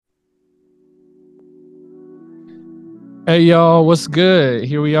Hey y'all, what's good?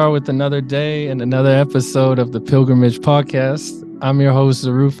 Here we are with another day and another episode of the Pilgrimage Podcast. I'm your host,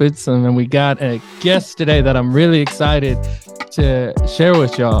 Zarufitz, and then we got a guest today that I'm really excited to share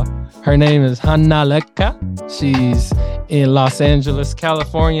with y'all. Her name is Hanna Leka. She's in Los Angeles,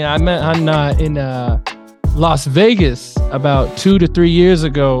 California. I met Hanna in Las Vegas about 2 to 3 years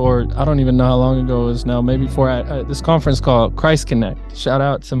ago, or I don't even know how long ago it was now, maybe for this conference called Christ Connect. Shout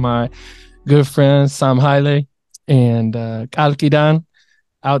out to my good friend Sam Haile and Kalkidan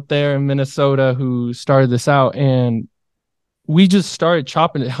out there in Minnesota who started this out. And we just started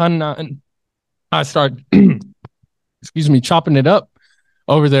chopping it. Hanna and I started, excuse me, chopping it up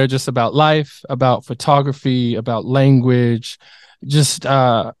over there just about life, about photography, about language, just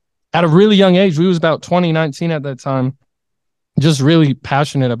at a really young age. We was about 2019 at that time, just really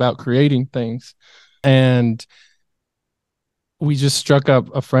passionate about creating things. And we just struck up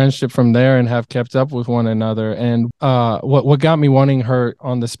a friendship from there and have kept up with one another. And what got me wanting her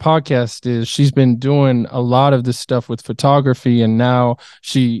on this podcast is she's been doing a lot of this stuff with photography, and now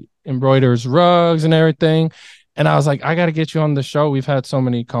she embroiders rugs and everything. And I was like, I got to get you on the show. We've had so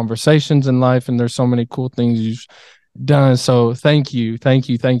many conversations in life, and there's so many cool things you've done. So thank you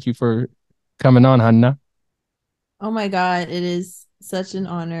for coming on, Hanna. Oh my God, it is such an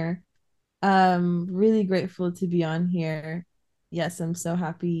honor. Really grateful to be on here. Yes, I'm so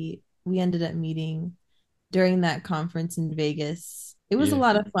happy we ended up meeting during that conference in Vegas. It was a Yeah.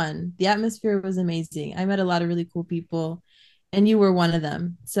 lot of fun. The atmosphere was amazing. I met a lot of really cool people, and you were one of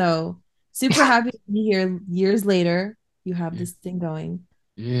them. So super happy to be here years later. You have Yeah. this thing going.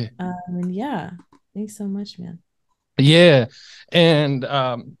 Yeah. And yeah, thanks so much, man. Yeah. And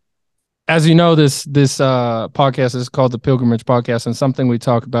as you know, this podcast is called the Pilgrimage Podcast, and something we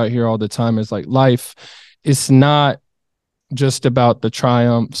talk about here all the time is like life. It's not just about the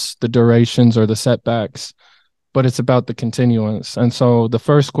triumphs, the durations, or the setbacks, but it's about the continuance. And so, the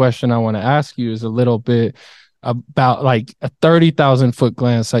first question I want to ask you is a little bit about like a 30,000 foot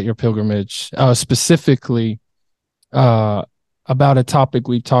glance at your pilgrimage, specifically uh, about a topic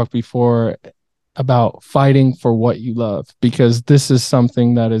we've talked before about fighting for what you love, because this is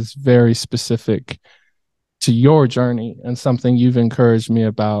something that is very specific to your journey and something you've encouraged me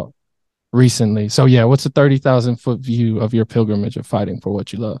about recently. So, yeah, what's a 30,000 foot view of your pilgrimage of fighting for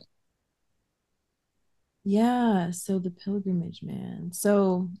what you love? Yeah, so the pilgrimage, man.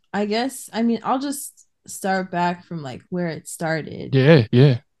 So I guess, I mean, I'll just start back from like where it started, Yeah,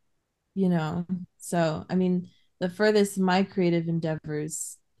 yeah, you know. So, I mean, the furthest my creative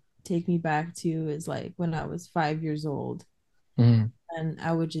endeavors take me back to is like when I was 5 years old, mm, and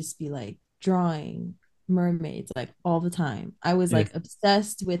I would just be like drawing mermaids like all the time. I was yeah, like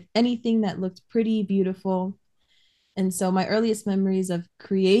obsessed with anything that looked pretty, beautiful. And so my earliest memories of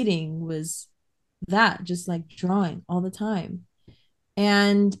creating was that, just like drawing all the time.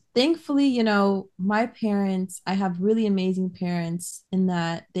 And thankfully, my parents, I have really amazing parents in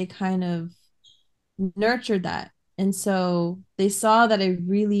that they kind of nurtured that. And so they saw that I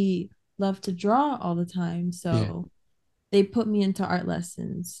really love to draw all the time. yeah, So they put me into art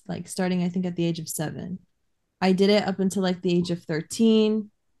lessons, like starting, I think, at the age of 7. I did it up until like the age of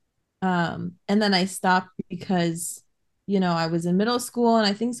 13. And then I stopped because, I was in middle school and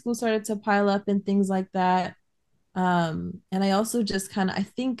I think school started to pile up and things like that. And I also just kind of, I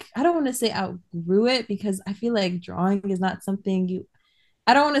think, I don't want to say outgrew it because I feel like drawing is not something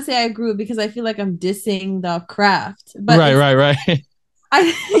I don't want to say I grew it because I feel like I'm dissing the craft, but right, it's, right,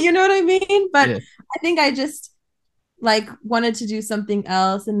 right. you know what I mean? But Yeah, I think I just like wanted to do something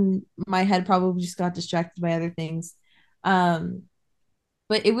else and my head probably just got distracted by other things. Um,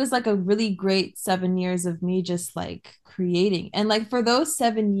 but it was like a really great 7 years of me just like creating. And like for those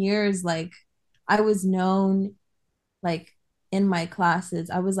 7 years, like I was known like in my classes,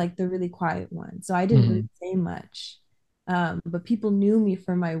 I was like the really quiet one. So I didn't really mm, say much. But people knew me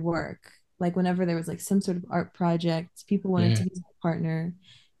for my work. Like whenever there was like some sort of art project, people wanted yeah, to be my partner.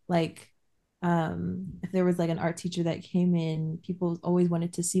 Like if there was like an art teacher that came in, people always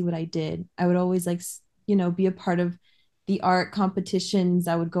wanted to see what I did. I would always like, be a part of the art competitions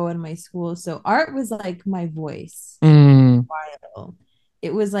that would go in my school. So art was like my voice mm, for a while.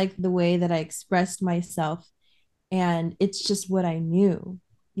 It was like the way that I expressed myself, and it's just what I knew.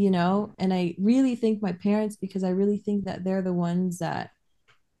 And I really thank my parents because I really think that they're the ones that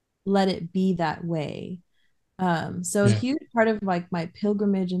let it be that way. So a yeah, huge part of like my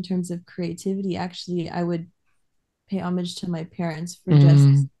pilgrimage in terms of creativity, actually, I would pay homage to my parents for just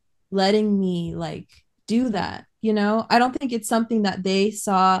mm, letting me like do that. I don't think it's something that they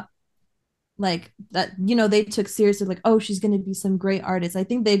saw like that, they took seriously, like, oh, she's going to be some great artist. I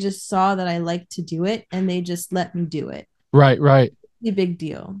think they just saw that I like to do it and they just let me do it. Right, right. A big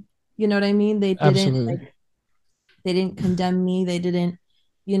deal. You know what I mean? Absolutely. They didn't condemn me. They didn't,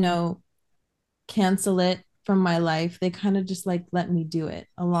 you know, cancel it from my life. They kind of just like let me do it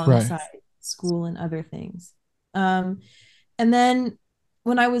Right. alongside school and other things. Um, and then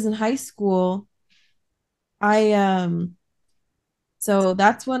when I was in high school, I so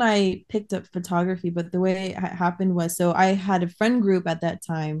that's when I picked up photography. But the way it happened was, so I had a friend group at that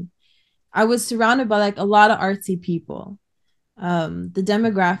time. I was surrounded by like a lot of artsy people. The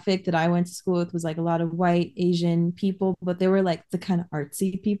demographic that I went to school with was like a lot of white Asian people, but they were like the kind of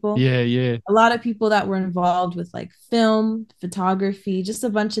artsy people. Yeah, yeah. A lot of people that were involved with like film, photography, just a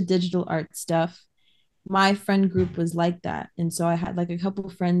bunch of digital art stuff. My friend group was like that. And so I had like a couple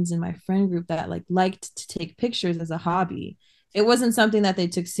of friends in my friend group that like liked to take pictures as a hobby. It wasn't something that they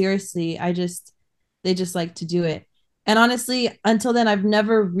took seriously. They just like to do it. And honestly, until then, I've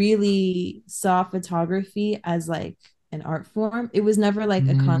never really saw photography as like an art form. It was never like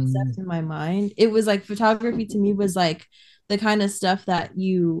a Mm, concept in my mind. It was like photography to me was like the kind of stuff that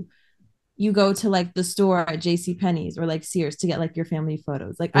you go to like the store at JC Penney's or like Sears to get like your family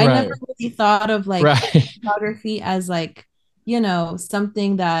photos. Like I never right, really thought of like right. photography as like,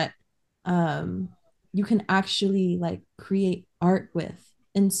 something that um you can actually like create art with.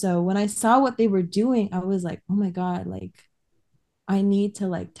 And so when I saw what they were doing, I was like, "Oh my God, like I need to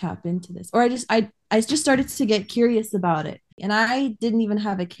like tap into this." Or I just started to get curious about it. And I didn't even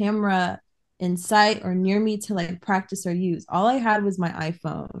have a camera in sight or near me to like practice or use. All I had was my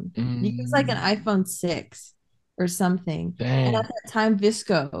iPhone. You use like an Mm, iPhone 6 or something. And at dang. that time,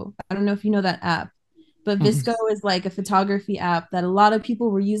 Visco, I don't know if you know that app, but Mm, Visco is like a photography app that a lot of people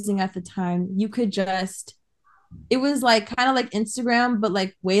were using at the time. You could just, it was like kind of like Instagram, but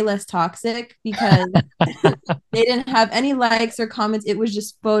like way less toxic because they didn't have any likes or comments. It was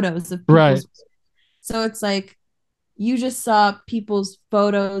just photos of right. people's. So it's like you just saw people's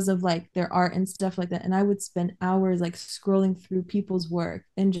photos of like their art and stuff like that. And I would spend hours like scrolling through people's work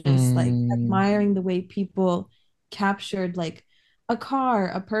and just like Mm, admiring the way people captured like a car,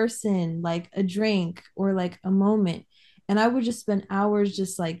 a person, like a drink, or like a moment. And I would just spend hours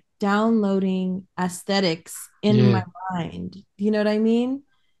just like downloading aesthetics in yeah. my mind. You know what I mean?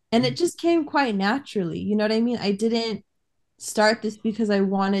 And it just came quite naturally. You know what I mean? I didn't start this because I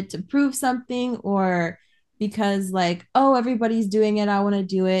wanted to prove something or because like, oh, everybody's doing it, I want to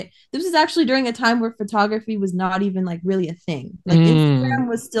do it. This is actually during a time where photography was not even like really a thing. Like Mm, Instagram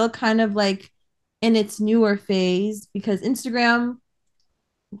was still kind of like in its newer phase because Instagram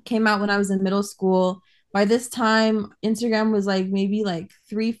came out when I was in middle school. By this time, Instagram was like maybe like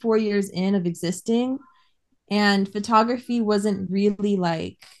 3, 4 years in of existing, and photography wasn't really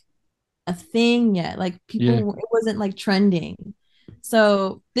like a thing yet. Like yeah. people, it wasn't like trending.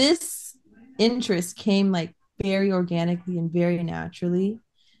 So this interest came like very organically and very naturally.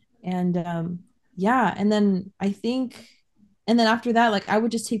 And yeah, and then I think, and then after that, like I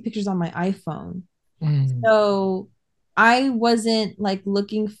would just take pictures on my iPhone. Mm, So I wasn't like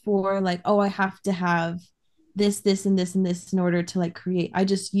looking for like, oh, I have to have this, and this, and this in order to like create. I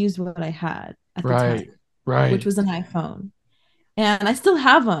just used what I had at the time, right, which right. was an iPhone. And I still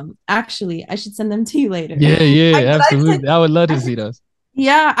have them. Actually, I should send them to you later. Yeah, yeah, But absolutely. I would love I to took, see those.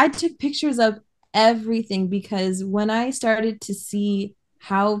 yeah, I took pictures of everything because when I started to see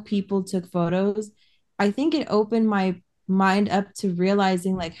how people took photos, I think it opened my mind up to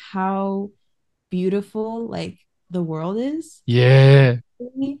realizing like how beautiful like the world is. Yeah,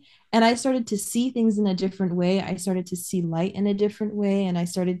 And I started to see things in a different way. I started to see light in a different way. And I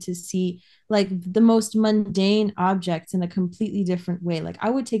started to see like the most mundane objects in a completely different way. Like I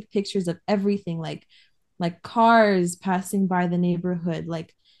would take pictures of everything, like cars passing by the neighborhood,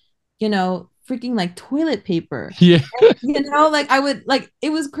 like, freaking like toilet paper. yeah, Like I would like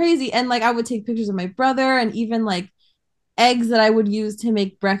it was crazy. And like I would take pictures of my brother and even like eggs that I would use to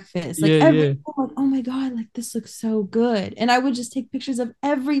make breakfast. Like yeah, everything, yeah, like, oh my God, like this looks so good. And I would just take pictures of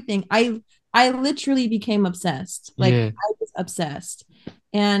everything. I literally became obsessed. Like yeah, I was obsessed.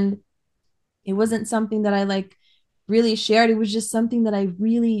 And it wasn't something that I like really shared. It was just something that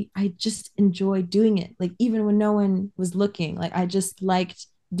I just enjoyed doing it. Like even when no one was looking, like I just liked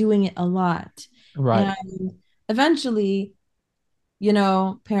doing it a lot. right. And eventually,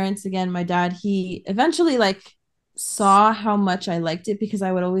 parents again, my dad, he eventually like saw how much I liked it because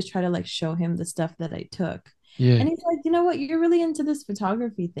I would always try to like show him the stuff that I took. Yeah, And he's like, you know what, you're really into this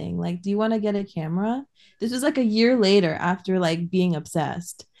photography thing. Like, do you want to get a camera? This was like a year later after like being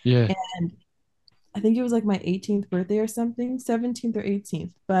obsessed. yeah, And I think it was like my 18th birthday or something, 17th or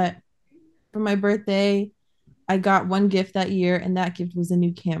 18th. But for my birthday, I got one gift that year, and that gift was a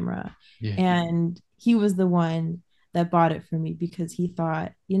new camera. yeah. And he was the one that bought it for me because he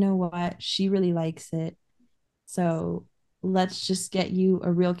thought, you know what, she really likes it. So let's just get you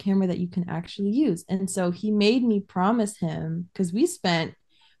a real camera that you can actually use. And so he made me promise him, because we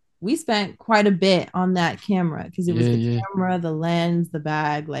spent quite a bit on that camera, because it was Yeah, the yeah, camera, the lens, the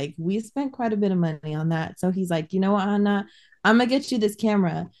bag. Like we spent quite a bit of money on that. So he's like, you know what, Anna, I'm gonna get you this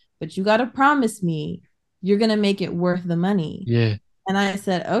camera, but you gotta promise me you're gonna make it worth the money. yeah, And I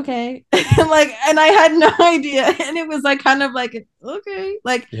said, okay. Like, and I had no idea. And it was like kind of like, okay.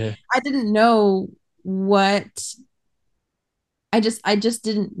 Like yeah. I didn't know what I just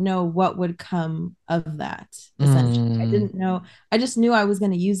didn't know what would come of that, essentially. I Mm, didn't know. I just knew I was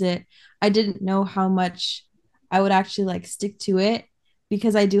going to use it. I didn't know how much I would actually like stick to it,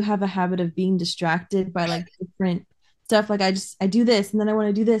 because I do have a habit of being distracted by like different stuff. Like I do this and then I want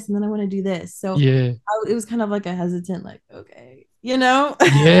to do this and then I want to do this. So yeah, it was kind of like a hesitant, like, okay, you know?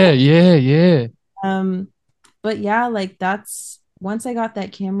 yeah, yeah, yeah, um but yeah, like that's once I got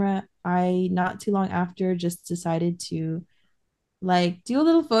that camera, I not too long after just decided to like do a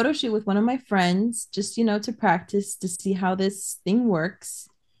little photo shoot with one of my friends, just to practice to see how this thing works.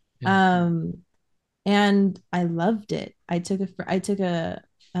 yeah, um and I loved it. I did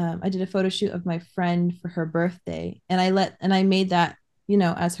a photo shoot of my friend for her birthday, and I made that,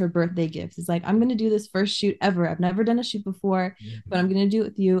 as her birthday gift. It's like, I'm going to do this first shoot ever. I've never done a shoot before, yeah, but I'm going to do it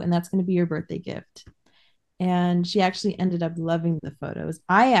with you, and that's going to be your birthday gift. And she actually ended up loving the photos.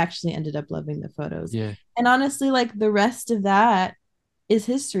 I actually ended up loving the photos. yeah, And honestly, like the rest of that is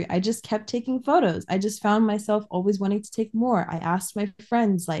history. I just kept taking photos. I just found myself always wanting to take more. I asked my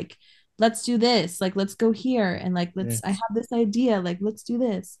friends, like, let's do this, like, let's go here. And like, yeah, I have this idea, like, let's do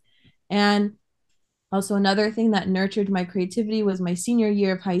this. And also, another thing that nurtured my creativity was my senior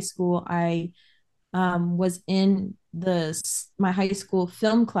year of high school. I was in my high school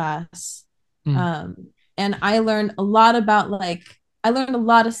film class, mm, um, and I learned a lot of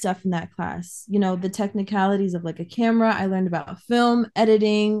stuff in that class. The technicalities of like a camera. I learned about film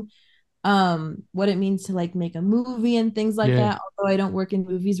editing, what it means to like make a movie and things like yeah, that. Although I don't work in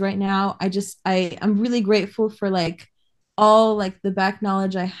movies right now, I'm really grateful for like all like the back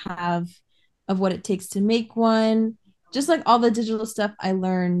knowledge I have of what it takes to make one, just like all the digital stuff I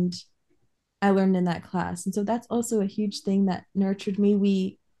learned in that class. And so that's also a huge thing that nurtured me.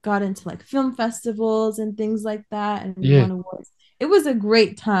 We got into like film festivals and things like that, and we yeah, won awards. It was a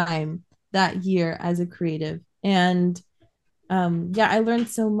great time that year as a creative. And yeah, I learned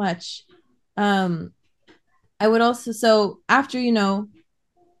so much. Um, I would also, so after,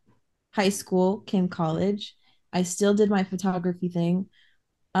 high school came college, I still did my photography thing.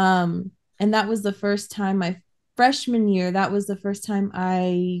 Um, and that was the first time my freshman year, that was the first time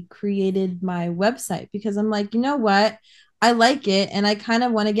I created my website, because I'm like, you know what? I like it and I kind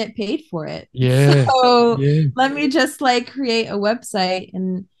of want to get paid for it. yeah, So yeah. let me just like create a website.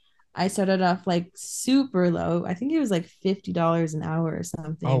 And I started off like super low. I think it was like $50 an hour or Oh,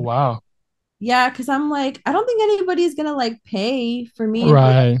 something. wow. Yeah, because I'm like, I don't think anybody's gonna like pay for me if they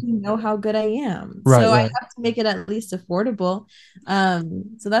Right, actually know how good I am. right, So I right. have to make it at least affordable.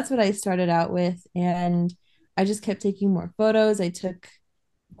 So that's what I started out with, and I just kept taking more photos. I took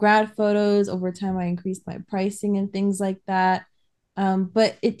grad photos. Over time, I increased my pricing and things like that.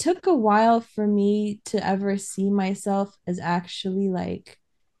 But it took a while for me to ever see myself as actually like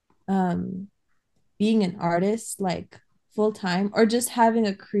um being an artist like full time, or just having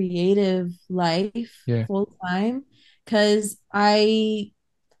a creative life Yeah, full time, because I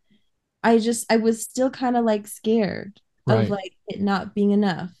was still kind of like scared of right. like it not being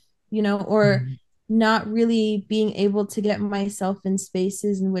enough, or Mm, not really being able to get myself in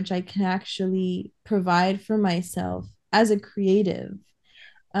spaces in which I can actually provide for myself as a creative.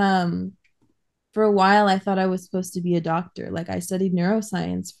 um for a while I thought I was supposed to be a doctor. Like I studied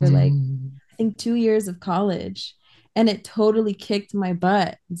neuroscience for like mm, I think 2 years of college, and it totally kicked my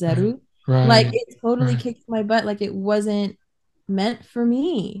butt, right, Zeru. Like right, it totally right, kicked my butt. Like it wasn't meant for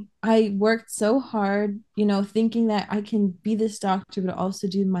me. I worked so hard, thinking that I can be this doctor, but also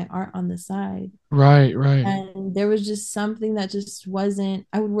do my art on the side. right, right. And there was just something that just wasn't,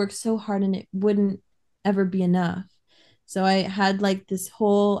 I would work so hard and it wouldn't ever be enough. So I had like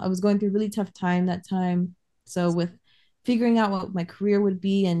I was going through a really tough time that time. So with figuring out what my career would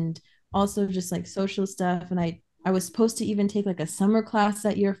be, and also just like social stuff. And I was supposed to even take like a summer class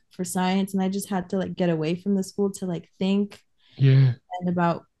that year for science. And I just had to like get away from the school to like think Yeah, and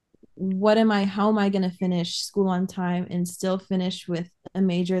about how am I going to finish school on time and still finish with a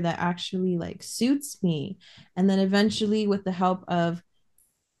major that actually like suits me. And then eventually, with the help of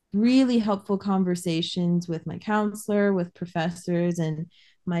really helpful conversations with my counselor, with professors, and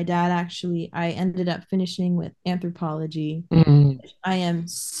my dad actually, I ended up finishing with anthropology. Mm, I am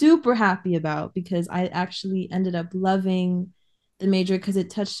super happy about because I actually ended up loving the major because it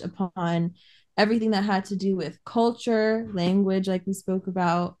touched upon everything that had to do with culture, language, like we spoke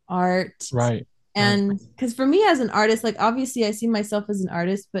about, art. right. Right. And because for me as an artist, like obviously I see myself as an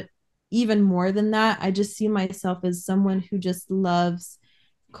artist, but even more than that, I just see myself as someone who just loves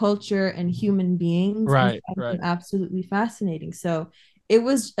culture and human beings and Right. find them Right. absolutely fascinating. So it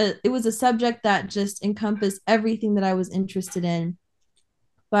was a subject that just encompassed everything that I was interested in,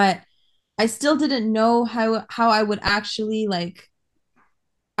 but I still didn't know how I would actually like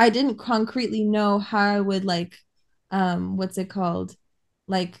I didn't concretely know how I would like what's it called?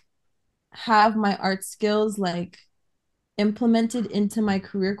 Like have my art skills like implemented into my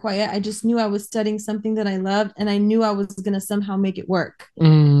career quite yet. I just knew I was studying something that I loved and I knew I was going to somehow make it work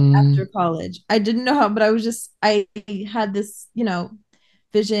Mm, after college. I didn't know how, but I had this,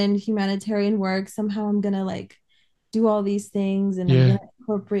 vision, humanitarian work. Somehow I'm going to like do all these things and I'm yeah. going to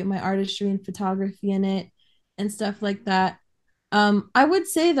incorporate my artistry and photography in it and stuff like that. I would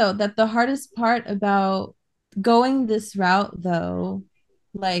say though that the hardest part about going this route though,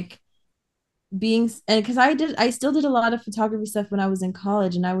 like being and because I still did a lot of photography stuff when I was in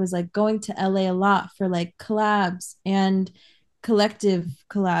college and I was like going to LA a lot for like collabs and collective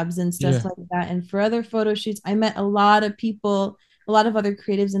collabs and stuff Yeah. like that. And for other photo shoots, I met a lot of people, a lot of other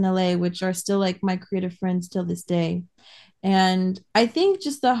creatives in LA, which are still like my creative friends till this day. And I think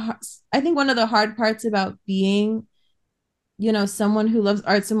I think one of the hard parts about being, someone who loves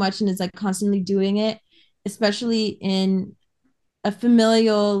art so much and is like constantly doing it, especially in a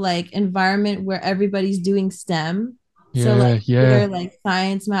familial like environment where everybody's doing STEM. So like Yeah. Yeah. either like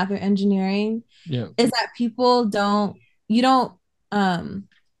science, math, or engineering, Yeah. is that people don't you don't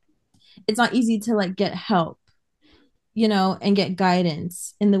it's not easy to like get help, and get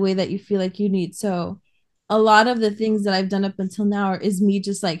guidance in the way that you feel like you need. So a lot of the things that I've done up until now is me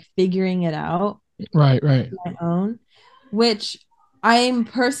just like figuring it out Right. Right. on my own, which I'm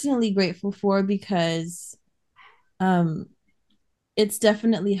personally grateful for because um it's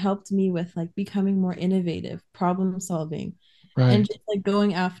definitely helped me with like becoming more innovative, problem solving, and Right. just like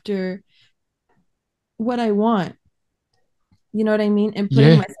going after what I want. You know what I mean? And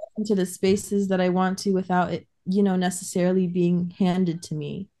putting Yeah. myself into the spaces that I want to without it, necessarily being handed to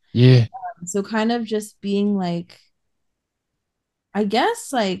me. Yeah. So kind of just being like, I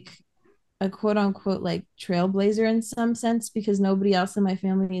guess like a quote unquote like trailblazer in some sense because nobody else in my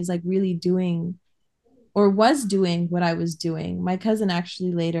family is like really doing or was doing what I was doing. My cousin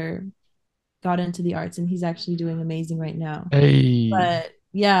actually later got into the arts and he's actually doing amazing right now. Hey. But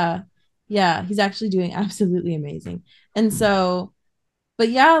yeah, he's actually doing absolutely amazing. And so, but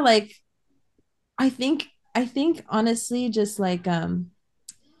yeah, like I think honestly, just like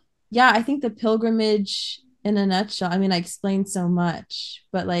yeah, I think the pilgrimage in a nutshell, I mean, I explained so much,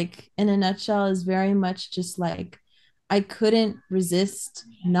 but like in a nutshell is very much just like I couldn't resist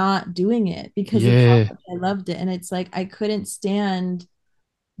not doing it because of how Yeah. much I loved it. And it's like I couldn't stand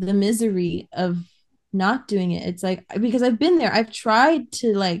the misery of not doing it. It's like because I've been there. I've tried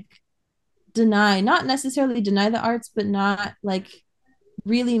to like not necessarily deny the arts, but not like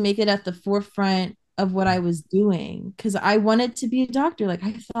really make it at the forefront of what I was doing because I wanted to be a doctor. Like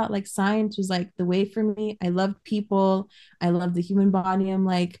I thought like science was like the way for me. I loved people. I love the human body. I'm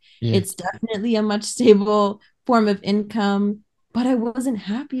like, Yeah. it's definitely a much stable form of income, but I wasn't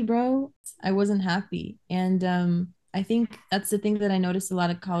happy, bro. I wasn't happy. And I think that's the thing that I noticed a lot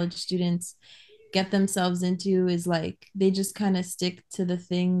of college students get themselves into is like they just kind of stick to the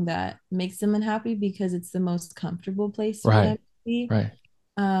thing that makes them unhappy because it's the most comfortable place for them Right. to be. Right.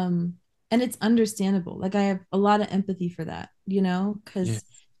 um and it's understandable. Like I have a lot of empathy for that, Yeah. because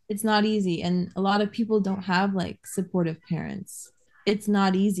it's not easy and a lot of people don't have like supportive parents. It's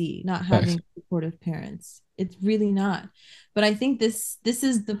not easy not Thanks. having supportive parents. It's really not. But I think this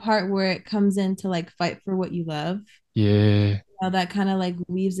is the part where it comes in to like fight for what you love. Yeah. That kind of like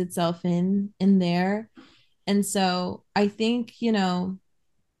weaves itself in there. And so I think,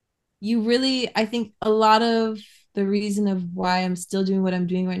 I think a lot of the reason of why I'm still doing what I'm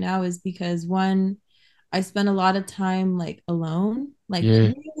doing right now is because one, I spend a lot of time like alone, like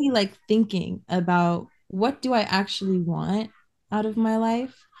Yeah. really like thinking about what do I actually want out of my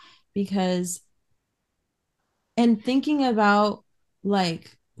life, because and thinking about like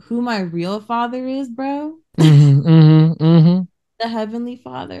who my real father is, bro, Mm-hmm. Mm-hmm. Mm-hmm. the heavenly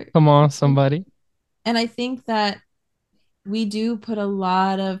father. Come on, somebody. And I think that we do put a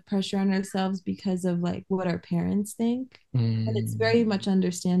lot of pressure on ourselves because of like what our parents think. And it's Mm. very much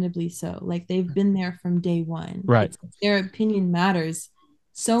understandably so. Like they've been there from day one. Right. It's their opinion matters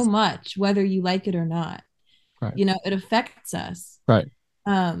so much, whether you like it or not. Right. It affects us. Right.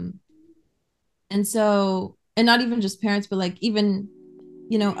 Um, and so, and not even just parents, but like even,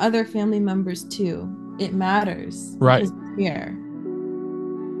 other family members too. It matters Right. because we care.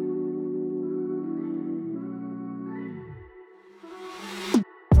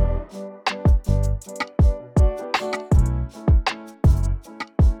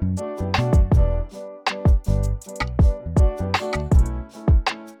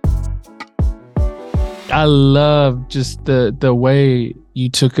 I love just the way you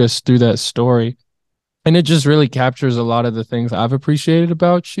took us through that story. And it just really captures a lot of the things I've appreciated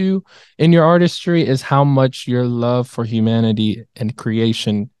about you in your artistry is how much your love for humanity and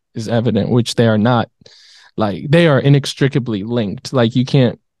creation is evident, which they are not. Like they are inextricably linked. Like you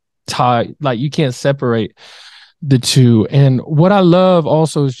can't you can't separate the two. And what I love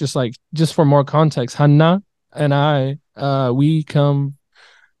also is just for more context, Hanna and I, we come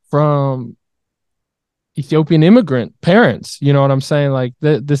from Ethiopian immigrant parents. You know what I'm saying? Like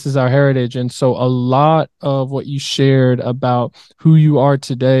this is our heritage. And so a lot of what you shared about who you are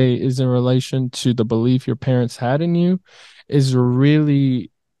today is in relation to the belief your parents had in you is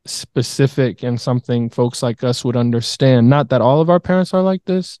really specific and something folks like us would understand. Not that all of our parents are like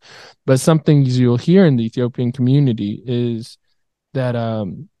this, but some things you'll hear in the Ethiopian community is that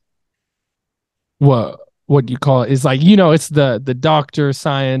what you call it is like it's the doctor,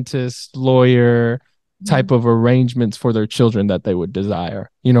 scientist, lawyer type Mhm. of arrangements for their children that they would desire.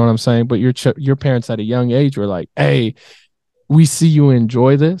 You know what I'm saying? But your parents at a young age were like, "Hey, we see you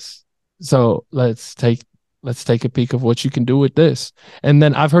enjoy this, so let's take a peek of what you can do with this." And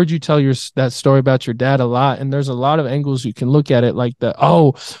then I've heard you tell that story about your dad a lot, and there's a lot of angles you can look at it, like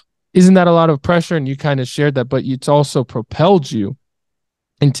isn't that a lot of pressure? And you kind of shared that, but it's also propelled you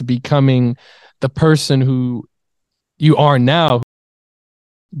into becoming the person who you are now.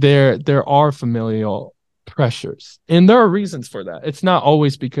 There are familial pressures, and there are reasons for that. It's not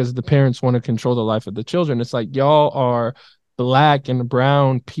always because the parents want to control the life of the children. It's like y'all are black and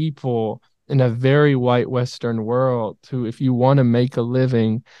brown people in a very white Western world who, if you want to make a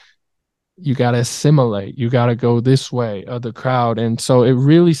living, you got to assimilate, you got to go this way of the crowd. And so it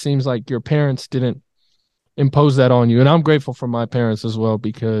really seems like your parents didn't impose that on you. And I'm grateful for my parents as well,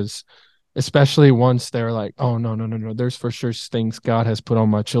 because especially once they're like, oh, no, no, no, no, there's for sure things God has put on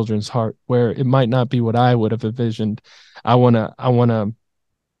my children's heart where it might not be what I would have envisioned. I want to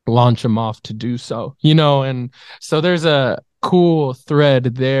launch them off to do so, and so there's a cool thread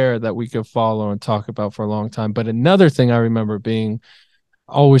there that we could follow and talk about for a long time. But another thing I remember being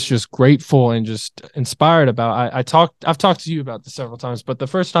always just grateful and just inspired about, I've talked to you about this several times, but the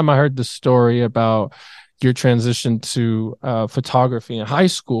first time I heard the story about your transition to photography in high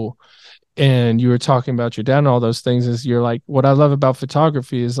school, and you were talking about your dad and all those things, is you're like, what I love about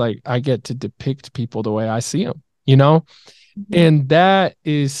photography is like I get to depict people the way I see them. Mhm. And that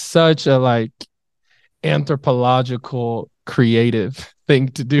is such a like anthropological creative thing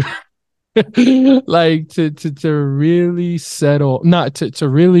to do. Like to really settle, not to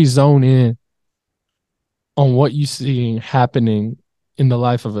really zone in on what you see happening in the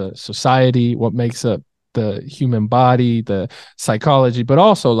life of a society, what makes up the human body, the psychology, but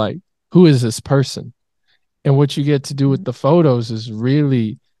also like, who is this person? And what you get to do with the photos is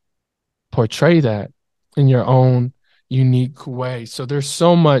really portray that in your own unique way. So there's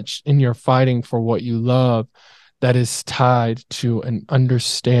so much in your fighting for what you love that is tied to an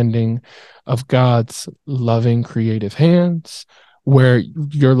understanding of God's loving creative hands, where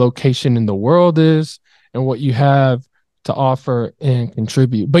your location in the world is, and what you have to offer and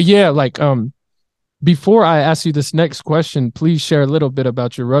contribute. But yeah, like before I ask you this next question, please share a little bit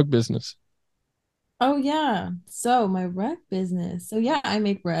about your rug business. Oh yeah. So my rug business. So yeah, I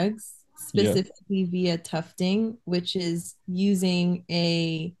make rugs Yeah. specifically via tufting, which is using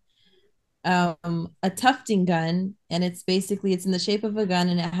a tufting gun, and it's in the shape of a gun,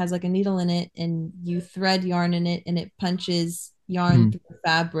 and it has like a needle in it, and you thread yarn in it, and it punches yarn Mm, through the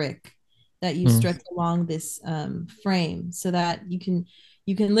fabric that you mm, stretch along this frame, so that you can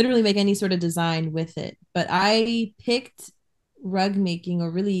literally make any sort of design with it. But I picked rug making, or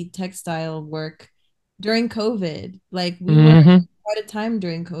really textile work, during COVID. Like, we were hmm. at a time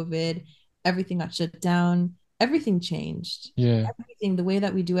during COVID, everything got shut down, everything changed. Yeah. Everything, the way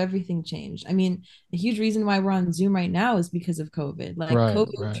that we do everything changed. I mean, a huge reason why we're on Zoom right now is because of COVID. Like, Right.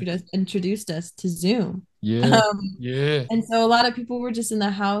 COVID Right. introduced us to Zoom. Yeah. Um, Yeah. and so a lot of people were just in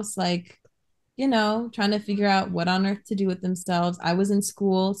the house, like, trying to figure out what on earth to do with themselves. I was in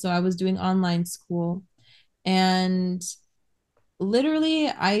school, so I was doing online school. And literally,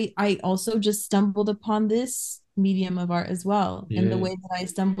 I also just stumbled upon this medium of art as well. And the Yeah. way that I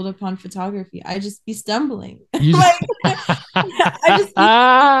stumbled upon photography, I just be stumbling. You Like just I just be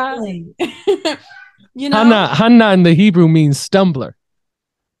stumbling. You know? Hanna in the Hebrew means stumbler.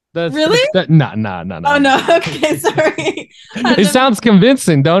 Really? That's that. Nah, nah, nah, Oh nah. no. Okay, sorry. It sounds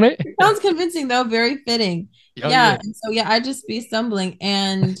convincing, don't it? It sounds convincing though, very fitting. Oh Yeah. yeah. And so yeah, I just be stumbling.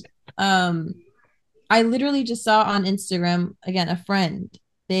 And um I literally just saw on Instagram, again, a friend.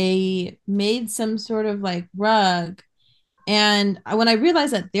 They made some sort of like rug. And when I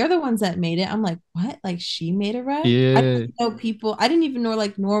realized that they're the ones that made it, I'm like, what? Like she made a rug? I Yeah. didn't know people, I didn't even know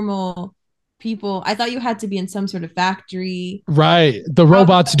like normal people. I thought you had to be in some sort of factory. Right. The How does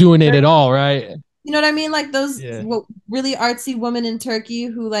robot's that doing it work? at all, right? You know what I mean? Like those Yeah. really artsy women in Turkey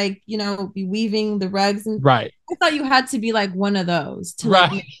who like, be weaving the rugs. And Right. I thought you had to be like one of those to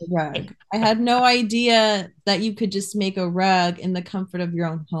like Right. make a rug. I had no idea that you could just make a rug in the comfort of your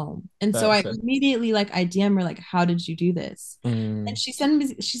own home. And so I Facts. immediately like I DM her like, how did you do this? And Mm,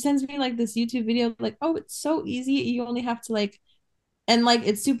 she sends me like this YouTube video like, oh, it's so easy. You only have to like, and like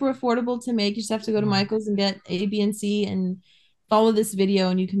it's super affordable to make. You just have to go to Michael's and get A, B, and C and follow this video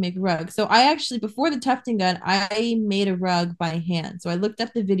and you can make a rug. So I actually, before the tufting gun, I made a rug by hand. So I looked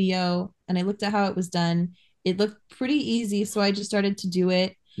at the video and I looked at how it was done. It looked pretty easy. So I just started to do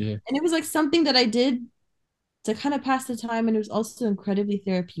it. yeah. And it was like something that I did to kind of pass the time. And it was also incredibly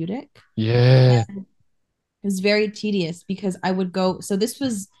therapeutic. Yeah. It was very tedious because I would go. So this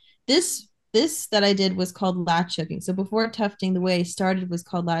that I did was called latch hooking. So before tufting, the way I started was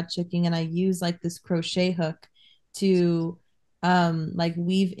called latch hooking, and I used like this crochet hook to like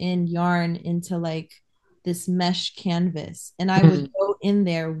weave in yarn into like this mesh canvas, and I would Mm, go in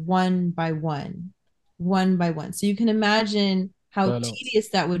there one by one, one by one. So you can imagine how right on. tedious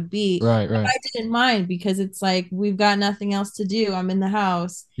that would be. Right, But right. I didn't mind because it's like we've got nothing else to do. I'm in the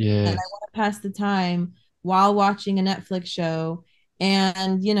house and I Yeah. want to pass the time while watching a Netflix show.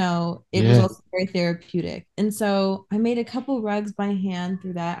 And, it was Yeah. also very therapeutic. And so I made a couple rugs by hand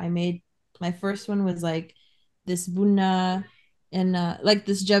through that. I made my first one was like this bunna and like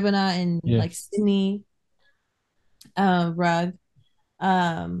this jebana and Yeah. like Sydney rug.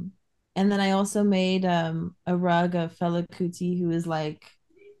 Um, and then I also made a rug of Fela Kuti, who is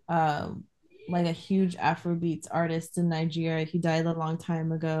um, like a huge Afrobeats artist in Nigeria. He died a long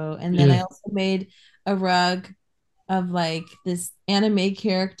time ago. And then I Yeah. also made a rug of like this anime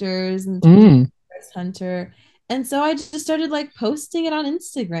characters and Mm. Hunter. And so I just started like posting it on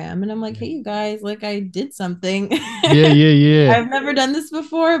Instagram and I'm like, Yeah. hey, you guys, like I did something. Yeah. Yeah. Yeah. I've never done this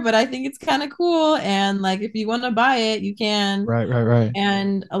before, but I think it's kind of cool. And like, if you want to buy it, you can. Right. Right. Right.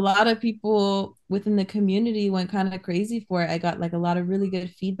 And a lot of people within the community went kind of crazy for it. I got like a lot of really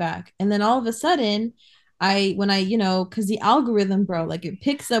good feedback. And then all of a sudden, when I, because the algorithm, bro, like it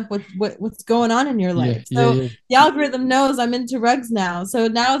picks up what's going on in your Yeah. life. Yeah. So Yeah. the algorithm knows I'm into rugs now. So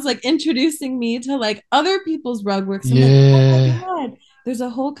now it's like introducing me to like other people's rug work. So I'm like, oh my Yeah. God, there's a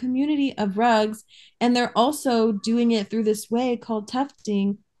whole community of rugs. And they're also doing it through this way called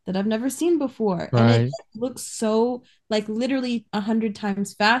tufting that I've never seen before. And it Right. looks so like literally 100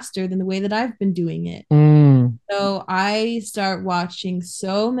 times faster than the way that I've been doing it. Mm. So I start watching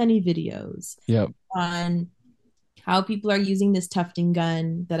so many videos Yep. on how people are using this tufting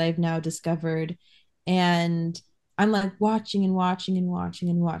gun that I've now discovered. And I'm like watching and watching and watching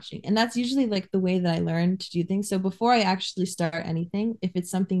and watching. And that's usually like the way that I learn to do things. So before I actually start anything, if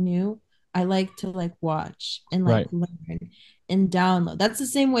it's something new, I like to like watch and like Right. learn and download. That's the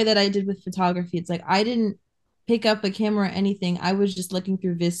same way that I did with photography. It's like I didn't pick up a camera or anything. I was just looking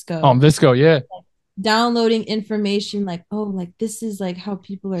through Visco, Visco. Yeah. downloading information like, oh, like this is like how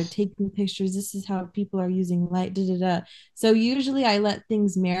people are taking pictures, this is how people are using light, da da da. So usually I let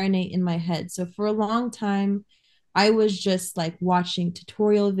things marinate in my head. So for a long time I was just like watching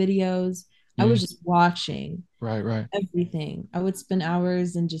tutorial videos. I Yeah. was just watching Right. Right. everything. I would spend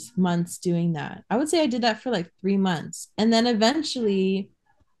hours and just months doing that. I would say I did that for like 3 months, and then eventually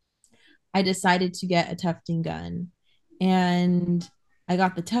I decided to get a tufting gun, and I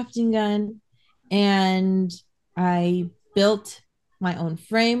got the tufting gun, and I built my own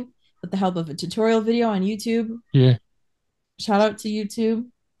frame with the help of a tutorial video on YouTube. Yeah. Shout out to YouTube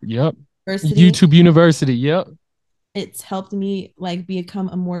Yep. University. YouTube University. Yep. It's helped me like become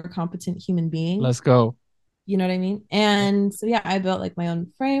a more competent human being. Let's go. You know what I mean? And so yeah, I built like my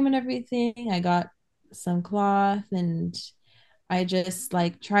own frame and everything. I got some cloth and I just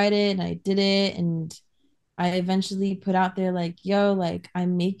like tried it and I did it, and I eventually put out there like, yo, like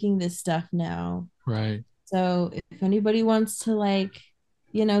I'm making this stuff now. Right. So if anybody wants to like,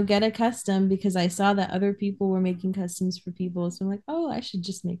 get a custom, because I saw that other people were making customs for people. So I'm like, oh, I should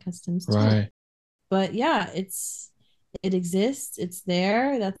just make customs too. Right. But yeah, it exists. It's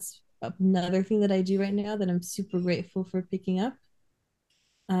there. That's another thing that I do right now that I'm super grateful for picking up.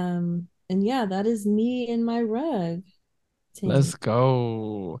 And yeah, that is me in my rug Let's tank.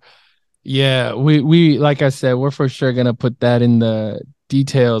 go. Yeah, we like I said, we're for sure gonna put that in the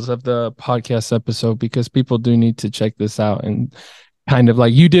details of the podcast episode because people do need to check this out and kind of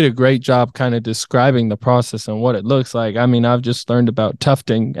like you did a great job kind of describing the process and what it looks like. I mean, I've just learned about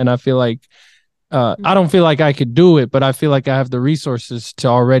tufting and I feel like I don't feel like I could do it, but I feel like I have the resources to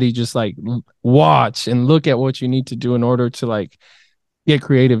already just like watch and look at what you need to do in order to like get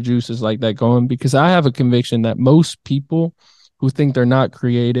creative juices like that going because I have a conviction that most people who think they're not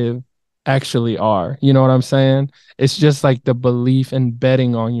creative actually are. You know what I'm saying? It's just like the belief and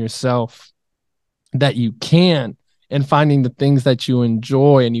betting on yourself that you can and finding the things that you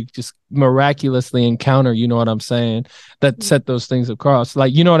enjoy and you just miraculously encounter, you know what I'm saying, that set those things across.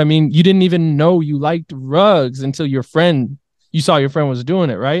 Like, you know what I mean? You didn't even know you liked rugs until you saw your friend was doing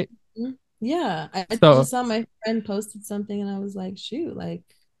it, right? Yeah, I So, just saw my friend posted something and I was like, shoot, like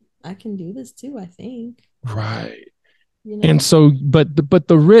I can do this too, I think, right. you And know? so, but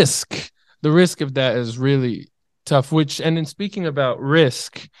the risk of that is really tough. Which, and in speaking about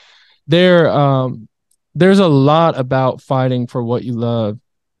risk, there there's a lot about fighting for what you love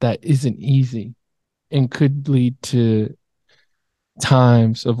that isn't easy and could lead to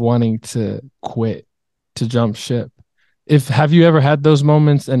times of wanting to quit, to jump ship. If have you ever had those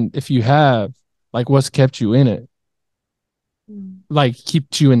moments? And if you have, like what's kept you in it? Like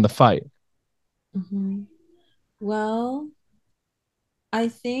kept you in the fight? Mm-hmm. Well, I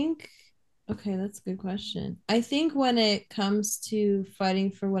think, okay, that's a good question. I think when it comes to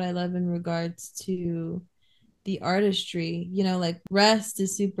fighting for what I love in regards to the artistry, like rest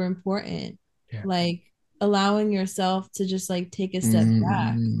is super important. Yeah. Like allowing yourself to just like take a step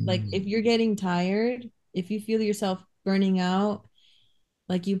back. Like Mm, if you're getting tired, if you feel yourself burning out,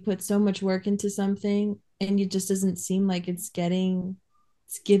 like you put so much work into something and it just doesn't seem like it's giving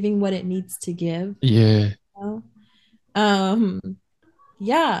what it needs to give. yeah, You know? Um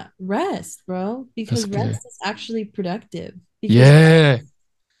yeah, rest, bro, that's because good. rest is actually productive. Because Yeah.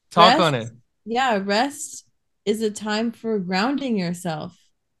 Talk rest, on it. yeah, rest is a time for grounding yourself.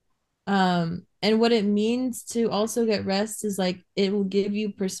 And what it means to also get rest is like it will give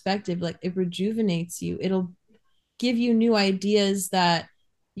you perspective, like it rejuvenates you. It'll give you new ideas that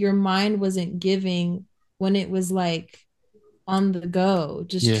your mind wasn't giving when it was like on the go,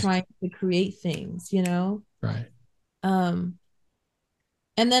 just Yeah, trying to create things. right. Um,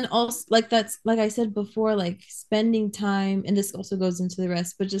 and then also like that's like I said before, like spending time, and this also goes into the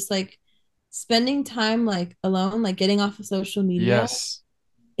rest, but just like spending time like alone, like getting off of social media. Yes.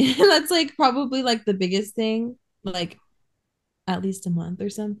 That's like probably like the biggest thing, like at least a month or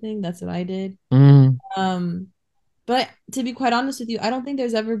something. That's what I did. Mm, Um, but to be quite honest with you, I don't think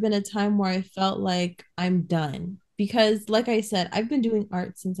there's ever been a time where I felt like I'm done because, like I said, I've been doing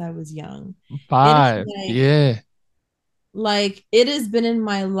art since I was young. It is 5. Yeah. like it has been in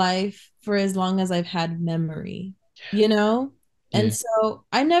my life for as long as I've had memory, you know? And Yeah. so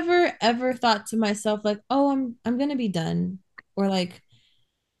I never ever thought to myself like, "Oh, I'm going to be done," or like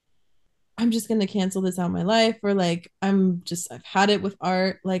I'm just gonna cancel this out of my life, or like I've had it with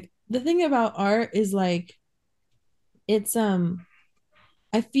art. Like the thing about art is like it's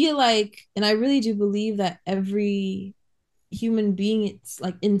I feel like, and I really do believe that every human being, it's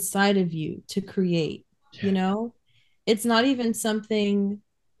like inside of you to create, you Yeah. know? It's not even something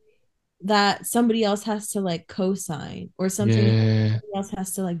that somebody else has to like co-sign or something that Yeah. somebody else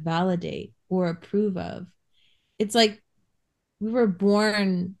has to like validate or approve of. It's like we were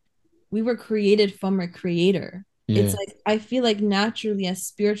born, we were created from a creator. It's Yeah. like I feel like naturally as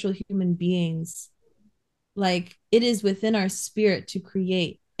spiritual human beings, like it is within our spirit to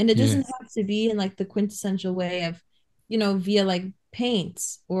create. And it Yeah. doesn't have to be in like the quintessential way of, via like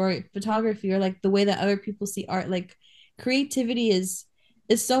paint or photography or like the way that other people see art. Like creativity is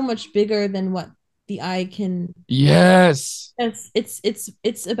so much bigger than what the eye can. Yes.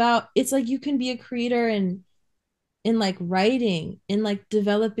 It's about, it's like you can be a creator in like writing, in like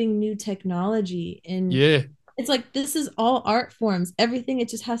developing new technology, and Yeah. it's like this is all art forms, everything, it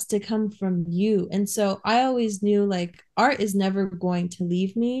just has to come from you. And so I always knew like art is never going to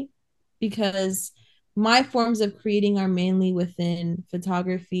leave me because my forms of creating are mainly within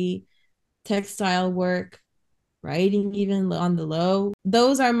photography, textile work, writing, even on the low.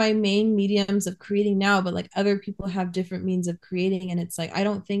 Those are my main mediums of creating now, but like other people have different means of creating, and it's like I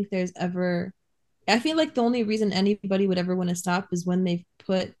don't think there's ever, I feel like the only reason anybody would ever want to stop is when they've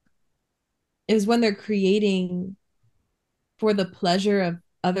put, is when they're creating for the pleasure of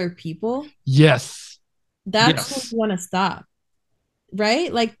other people, Yes. that's when Yes. you want to stop,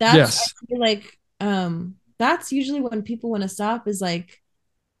 right? Like that's, Yes. I feel like that's usually when people want to stop, is like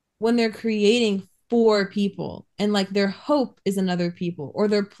when they're creating for people and like their hope is in other people, or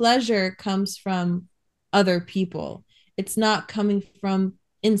their pleasure comes from other people. It's not coming from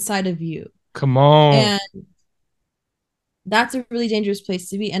inside of you. Come on. And that's a really dangerous place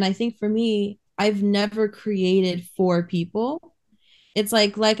to be. And I think for me, I've never created for people. It's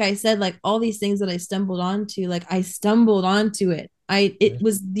like I said, like all these things that I stumbled onto, like I stumbled onto it. It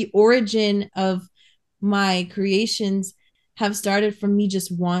was the origin of my creations have started from me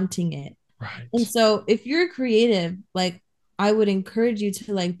just wanting it. And Right. so if you're creative, like I would encourage you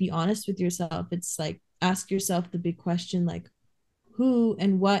to like be honest with yourself. It's like ask yourself the big question, like who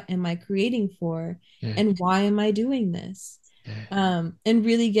and what am I creating for, Yeah. and why am I doing this? Yeah. And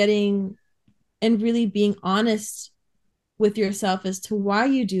really getting and really being honest with yourself as to why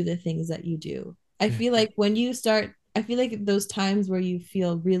you do the things that you do. I Yeah. feel like when you start, I feel like those times where you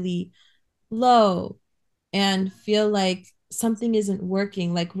feel really low and feel like something isn't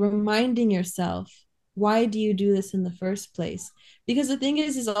working, like reminding yourself, why do you do this in the first place? Because the thing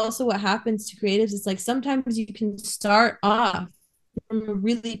is also what happens to creatives. It's like sometimes you can start off from a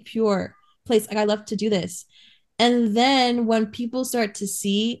really pure place. Like, I love to do this. And then when people start to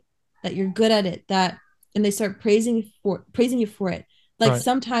see that you're good at it, that and they start praising you for it. Like Right.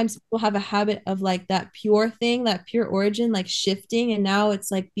 sometimes people have a habit of like that pure thing, that pure origin, like shifting, and now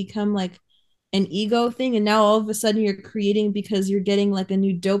it's like become like an ego thing. And now all of a sudden you're creating because you're getting like a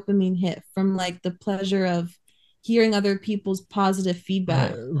new dopamine hit from like the pleasure of hearing other people's positive Right.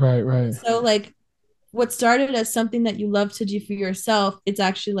 feedback. Right. Right. So like what started as something that you love to do for yourself, it's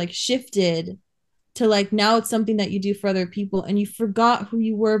actually like shifted to like now it's something that you do for other people, and you forgot who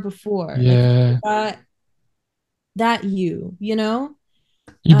you were before. Like you Yeah. forgot that you know?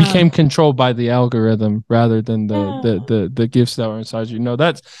 You became Um controlled by the algorithm rather than yeah. the gifts that were inside you. No,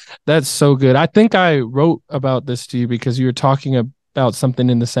 that's so good. I think I wrote about this to you because you were talking about something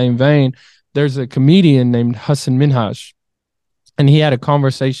in the same vein. There's a comedian named Hassan Minhaj, and he had a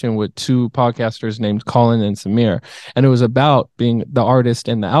conversation with two podcasters named Colin and Samir, and it was about being the artist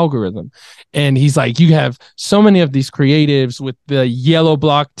and the algorithm. And he's like, you have so many of these creatives with the yellow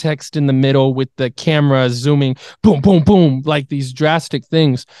block text in the middle, with the camera zooming, boom, boom, boom, like these drastic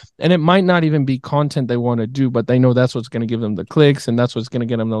things. And it might not even be content they want to do, but they know that's what's going to give them the clicks and that's what's going to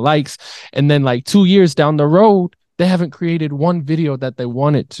get them the likes. And then like 2 years down the road, they haven't created one video that they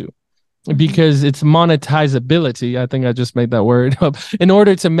wanted to, Mm-hmm. because it's monetizability. I think I just made that word up. In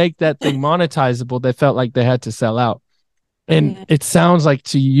order to make that thing monetizable, they felt like they had to sell out. And Yeah. it sounds like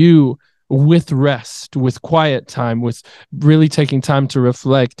to you, with rest, with quiet time, with really taking time to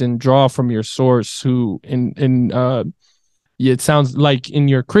reflect and draw from your source, who it sounds like in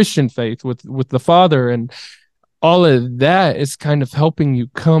your Christian faith with the Father, and all of that is kind of helping you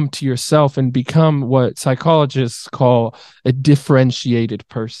come to yourself and become what psychologists call a differentiated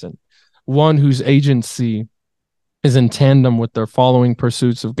person, one whose agency is in tandem with their following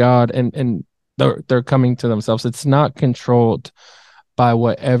pursuits of God, and they're coming to themselves. It's not controlled by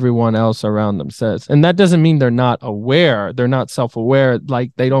what everyone else around them says. And that doesn't mean they're not aware, they're not self-aware,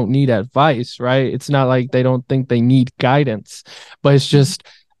 like they don't need advice, right? It's not like they don't think they need guidance, but it's just,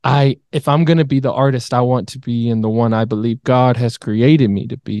 if I'm going to be the artist I want to be and the one I believe God has created me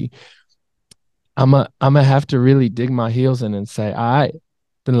to be, I'm gonna have to really dig my heels in and say, all right,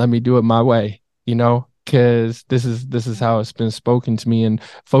 then let me do it my way, because this is how it's been spoken to me. And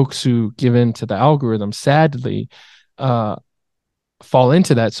folks who give in to the algorithm, sadly, uh fall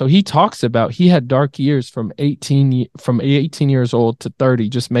into that. So he talks about, he had dark years from 18 years old to 30,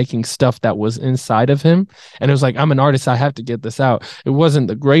 just making stuff that was inside of him. And it was like, I'm an artist, I have to get this out. It wasn't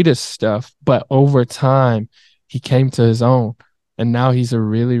the greatest stuff, but over time he came to his own. And now he's a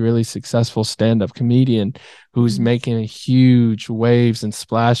really, really successful stand-up comedian who's Mm-hmm. making huge waves and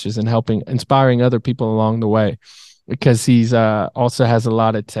splashes and helping inspiring other people along the way, because he's also has a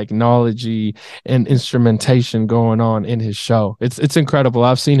lot of technology and instrumentation going on in his show. It's incredible.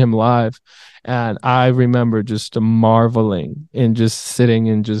 I've seen him live, and I remember just marveling and just sitting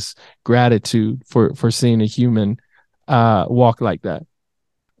in just gratitude for seeing a human walk like that.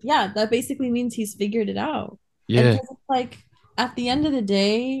 Yeah, that basically means he's figured it out. And Yeah, because it's like at the end of the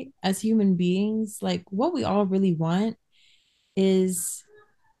day, as human beings, like what we all really want is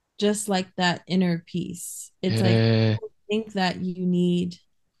just like that inner peace. It's like yeah, I think that you need,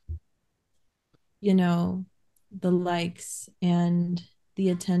 you know, the likes and the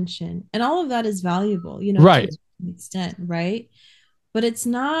attention. And all of that is valuable, to a right. certain extent, right? But it's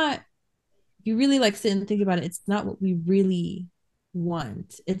not, if you really like sit and think about it, it's not what we really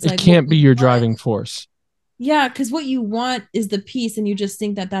want. It's It like what can't be you your want. driving force. Yeah, because what you want is the peace, and you just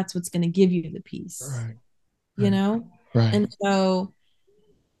think that that's what's going to give you the peace, Right. you Right. know? Right. And so,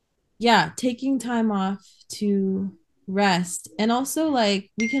 yeah, taking time off to rest. And also, like,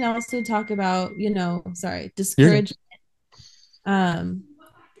 we can also talk about, sorry, You're good. discouragement. Um,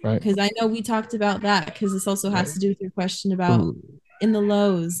 Right. because I know we talked about that because this also has Right. to do with your question about Ooh. in the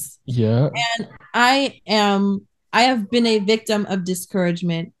lows. Yeah. And I have been a victim of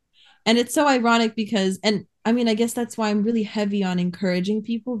discouragement. And it's so ironic because, and I mean, I guess that's why I'm really heavy on encouraging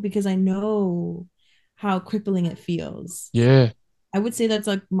people because I know how crippling it feels. Yeah. I would say that's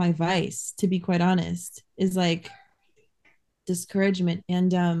like my vice, to be quite honest, is like discouragement.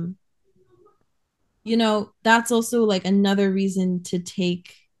 And that's also like another reason to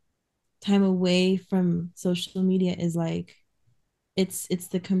take time away from social media is like it's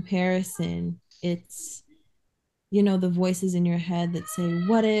the comparison. It's the voices in your head that say,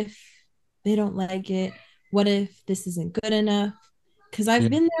 what if they don't like it? What if this isn't good enough? Because Yeah. I've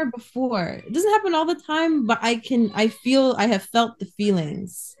been there before. It doesn't happen all the time, but I have felt the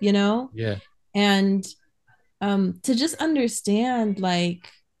feelings. Yeah. And to just understand like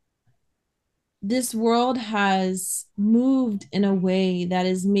this world has moved in a way that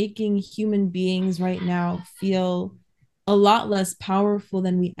is making human beings right now feel a lot less powerful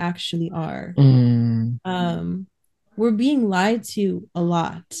than we actually are. Mm. um we're being lied to a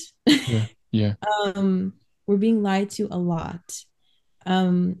lot. Yeah. Yeah. um we're being lied to a lot,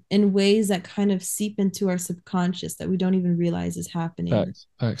 in ways that kind of seep into our subconscious that we don't even realize is happening. Facts.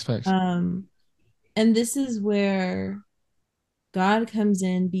 Facts. Facts. um and this is where God comes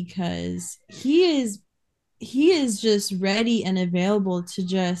in because he is just ready and available to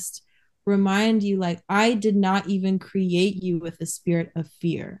just remind you like I did not even create you with a spirit of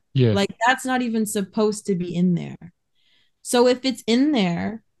fear. Yeah. Like that's not even supposed to be in there. So if it's in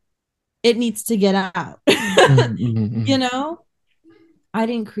there, it needs to get out. Mm, mm, you mm. know, I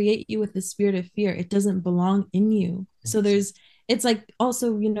didn't create you with the spirit of fear. It doesn't belong in you. So it's like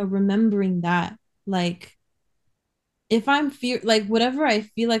also, remembering that like if I'm like whatever I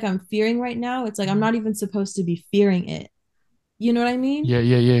feel like I'm fearing right now, it's like I'm not even supposed to be fearing it. You know what I mean? Yeah.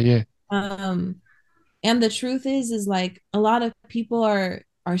 Yeah. Yeah. Yeah. Um, and the truth is like a lot of people are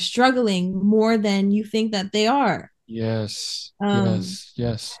struggling more than you think that they are. Yes. Um, Yes.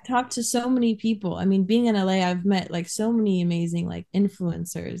 Yes. talked to so many people. I mean, being in LA, I've met like so many amazing like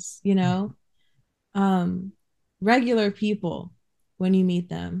influencers, um, regular people when you meet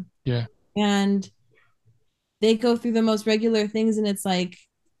them. Yeah. And they go through the most regular things and it's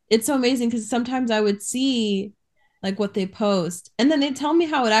so amazing because sometimes I would see like what they post and then they tell me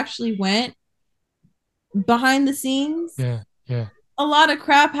how it actually went behind the scenes. Yeah. Yeah. A lot of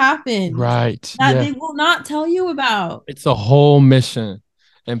crap happened Right. that Yeah. they will not tell you about. It's a whole mission,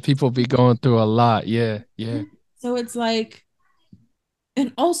 and people be going through a lot. Yeah. Yeah. So it's like,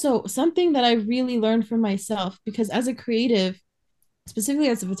 and also something that I really learned from myself because as a creative, specifically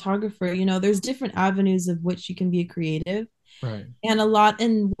as a photographer, there's different avenues of which you can be a creative. Right.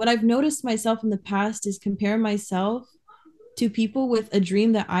 And what I've noticed myself in the past is compare myself to people with a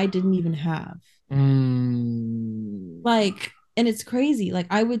dream that I didn't even have. Mm. Like, and it's crazy. Like,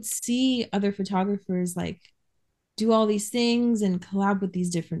 I would see other photographers like do all these things and collab with these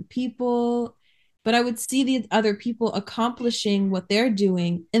different people. But I would see the other people accomplishing what they're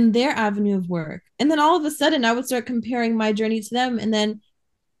doing in their avenue of work. And then all of a sudden, I would start comparing my journey to them. And then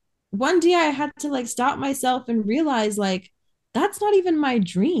one day I had to like stop myself and realize, like, that's not even my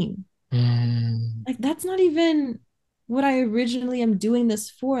dream. Mm. Like, that's not even what I originally am doing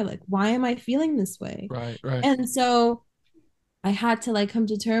this for. Like, why am I feeling this way? Right. Right. And so I had to like come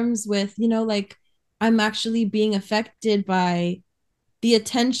to terms with, like I'm actually being affected by the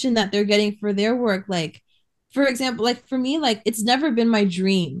attention that they're getting for their work. Like, for example, like for me, like it's never been my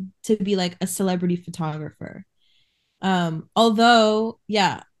dream to be like a celebrity photographer. Although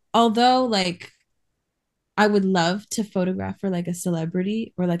like I would love to photograph for like a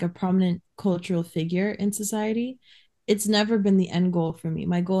celebrity or like a prominent cultural figure in society. It's never been the end goal for me.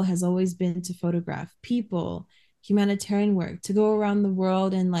 My goal has always been to photograph people, humanitarian work, to go around the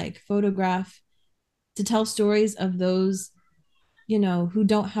world and like photograph, to tell stories of those, who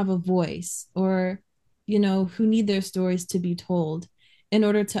don't have a voice or, who need their stories to be told in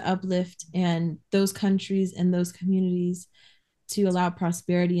order to uplift and those countries and those communities to allow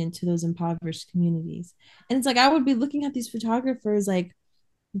prosperity into those impoverished communities. And it's like I would be looking at these photographers like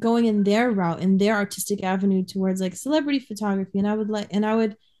going in their route in their artistic avenue towards like celebrity photography and I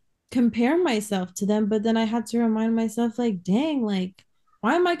would compare myself to them, but then I had to remind myself like dang, like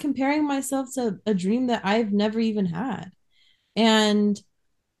why am I comparing myself to a dream that I've never even had? And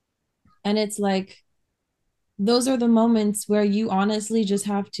it's like those are the moments where you honestly just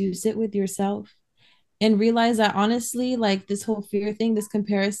have to sit with yourself and realize that honestly, like this whole fear thing, this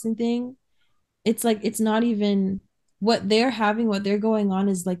comparison thing, it's like it's not even what they're having, what they're going on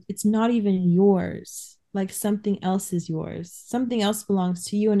is like it's not even yours. Like something else is yours. Something else belongs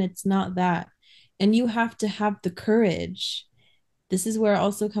to you, and it's not that. And you have to have the courage. This is where it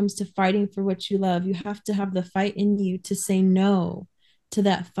also comes to fighting for what you love. You have to have the fight in you to say no to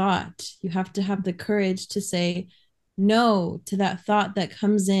that thought. You have to have the courage to say no to that thought that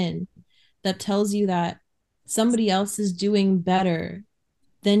comes in that tells you that somebody else is doing better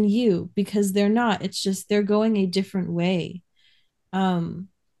than you, because they're not. It's just they're going a different way. Um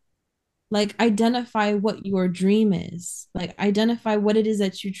like identify what your dream is. Like identify what it is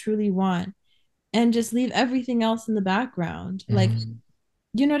that you truly want, and just leave everything else in the background. Like, Mm-hmm.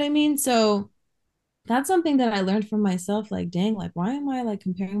 you know what I mean? So that's something that I learned from myself. Like, dang, like why am I like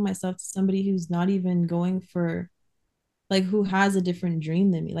comparing myself to somebody who's not even going for, like, who has a different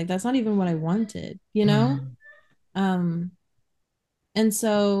dream than me? Like that's not even what I wanted, you know? Mm. Um and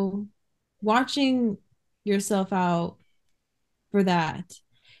so watching yourself out for that.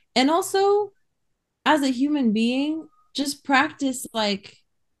 And also, as a human being, just practice, like,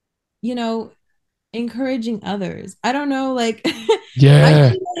 you know, encouraging others. I don't know, like, I Yeah.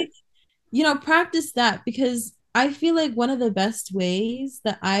 feel like, practice that, because I feel like one of the best ways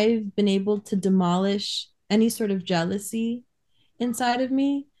that I've been able to demolish any sort of jealousy inside of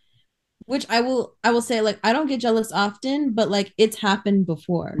me, which I will say, like, I don't get jealous often, but like it's happened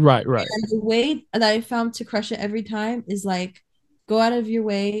before. Right, right. And the way that I found to crush it every time is like go out of your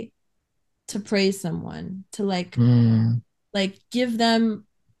way to praise someone, to Mm. like give them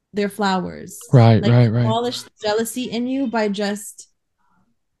their flowers, Right, like right, right. abolish the jealousy in you by just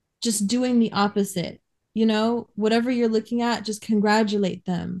doing the opposite. Whatever you're looking at, just congratulate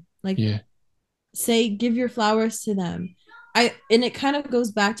them. Like, Yeah. say, give your flowers to them. And it kind of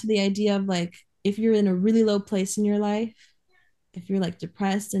goes back to the idea of like, if you're in a really low place in your life, if you're like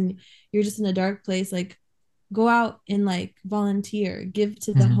depressed and you're just in a dark place, like go out and like volunteer, give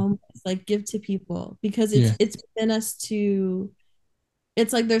to the Mhm. homeless, like give to people, because it's Yeah. it's within us to,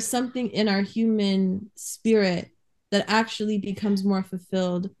 it's like there's something in our human spirit that actually becomes more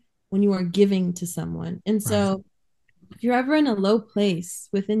fulfilled when you are giving to someone. And Right. so if you're ever in a low place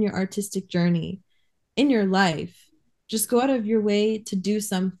within your artistic journey in your life, just go out of your way to do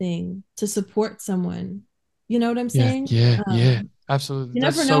something to support someone. You know what I'm Yeah. saying? Yeah. Yeah. um Absolutely. you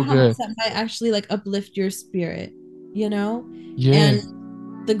That's never know so how much good. that might actually like uplift your spirit, you know Yeah.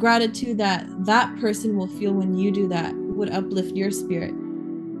 and the gratitude that that person will feel when you do that would uplift your spirit.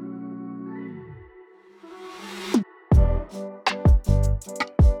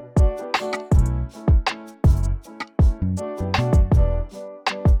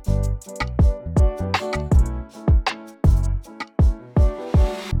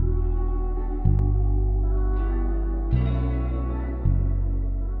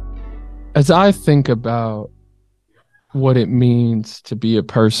 As I think about what it means to be a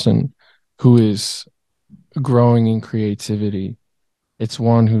person who is growing in creativity, it's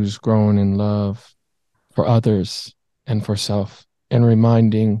one who's growing in love for others and for self, and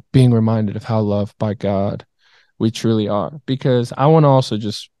being reminded of how loved by God we truly are. Because I want to also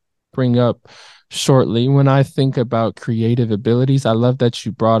just bring up shortly, when I think about creative abilities, I love that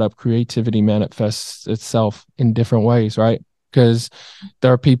you brought up creativity manifests itself in different ways, right? Because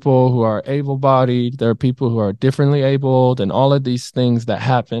there are people who are able-bodied, there are people who are differently abled, and all of these things that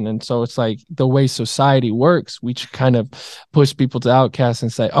happen. And so it's like the way society works, we kind of push people to outcasts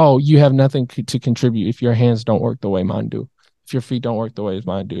and say, oh, you have nothing to contribute if your hands don't work the way mine do, if your feet don't work the way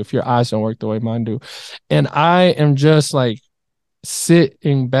mine do, if your eyes don't work the way mine do. And I am just like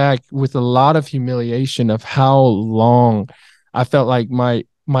sitting back with a lot of humiliation of how long I felt like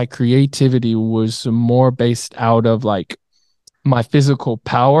my creativity was more based out of like my physical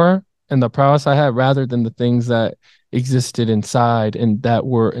power and the prowess I had, rather than the things that existed inside and that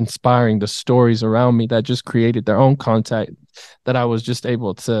were inspiring the stories around me that just created their own content that I was just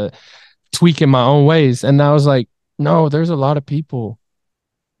able to tweak in my own ways. And I was like, no, there's a lot of people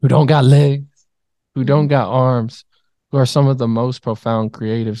who don't got legs, who don't Mm-hmm. got arms, who are some of the most profound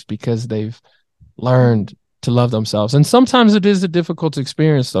creatives because they've Mm-hmm. learned to love themselves. And sometimes it is a difficult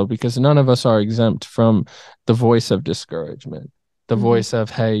experience though, because none of us are exempt from the voice of discouragement, the Mm-hmm. voice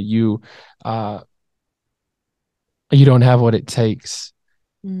of, hey, uh you don't have what it takes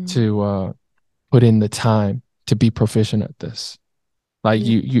Mm-hmm. to put in the time to be proficient at this. Like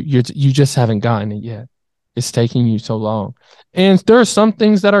Yeah. you just haven't gotten it yet. It's taking you so long. And there are some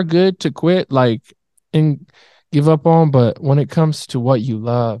things that are good to quit, like in give up on, but when it comes to what you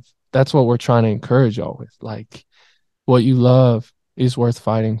love, that's what we're trying to encourage y'all with. Like what you love is worth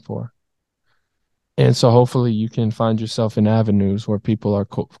fighting for. And so hopefully you can find yourself in avenues where people are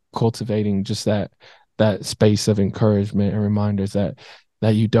cultivating just that space of encouragement and reminders that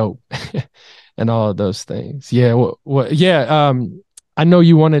you dope and all of those things. Yeah, yeah, I know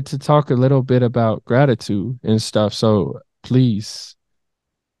you wanted to talk a little bit about gratitude and stuff, so please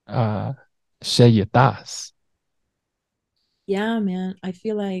uh share your thoughts. Yeah, man. I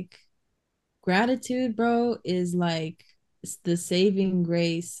feel like gratitude, bro, is like the saving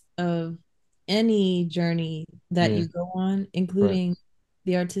grace of any journey that Yeah, you go on, right. including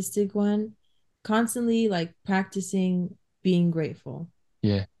the artistic one. Constantly like practicing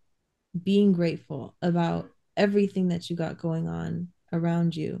Yeah. being grateful about everything that you got going on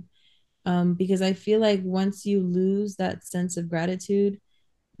around you. Because I feel like once you lose that sense of gratitude,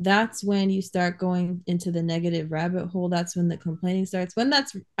 that's when you start going into the negative rabbit hole. That's when the complaining starts.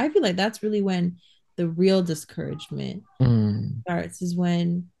 I feel like that's really when the real discouragement Mm. starts, is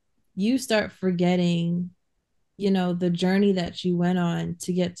when you start forgetting, the journey that you went on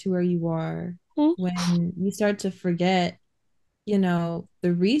to get to where you are, when you start to forget, the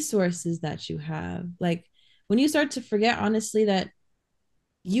resources that you have. Like when you start to forget, honestly, that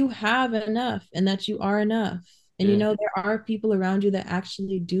you have enough and that you are enough. And Yeah. there are people around you that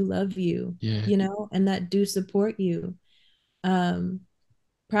actually do love you, Yeah. and that do support you. Um,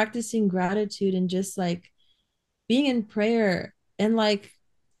 Practicing gratitude and just like being in prayer. And like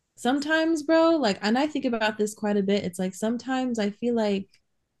sometimes, bro, like, and I think about this quite a bit. It's like sometimes I feel like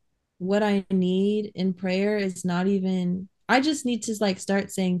what I need in prayer is not even, I just need to like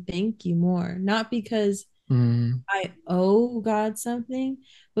start saying thank you more, not because Mm. I owe God something,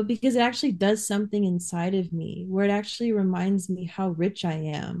 but because it actually does something inside of me where it actually reminds me how rich I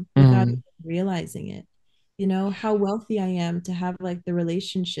am without Mm. even realizing it. How wealthy I am to have like the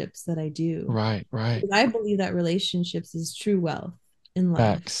relationships that I do. Right, right. Because I believe that relationships is true wealth in life.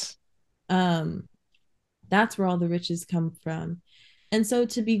 Facts. Um, that's where all the riches come from. And so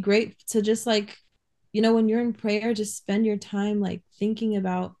to be great, to just like, when you're in prayer, just spend your time like thinking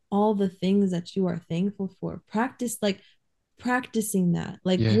about all the things that you are thankful for. Practicing that,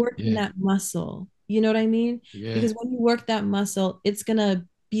 like Yeah, working yeah, that muscle. You know what I mean? yeah. Because when you work that muscle, it's gonna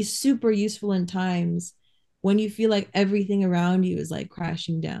be super useful in times when you feel like everything around you is like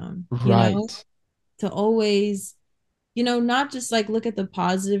crashing down, Right. to always, not just like look at the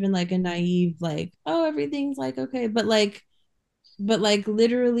positive and like a naive, like, oh, everything's like okay, but like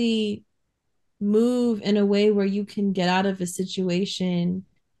literally move in a way where you can get out of a situation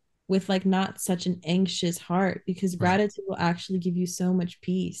with like not such an anxious heart, because Right. gratitude will actually give you so much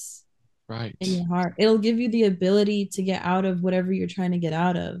peace in Right. your heart. It'll give you the ability to get out of whatever you're trying to get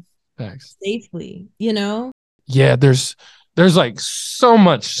out of Facts. safely. Yeah, there's like so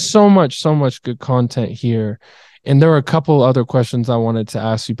much good content here. And there are a couple other questions I wanted to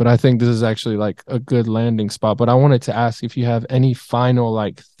ask you, but I think this is actually like a good landing spot. But I wanted to ask if you have any final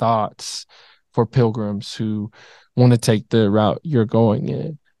like thoughts for pilgrims who want to take the route you're going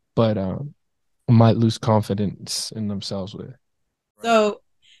in, but might lose confidence in themselves with. Right. So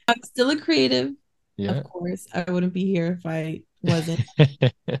I'm still a creative, Yeah. of course. I wouldn't be here if I wasn't.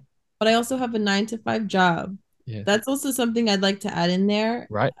 But I also have a 9 to 5 job. Yeah. That's also something I'd like to add in there.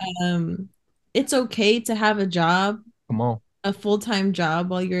 Right. Um, it's okay to have a job, Come on. a full-time job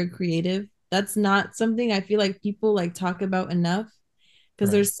while you're a creative. That's not something I feel like people like talk about enough, because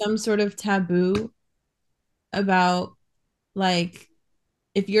Right. there's some sort of taboo about like,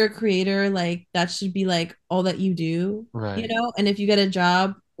 if you're a creator, like that should be like all that you do, Right. and if you get a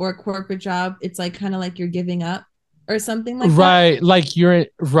job or a corporate job, it's like kind of like you're giving up or something like that. Right. Like you're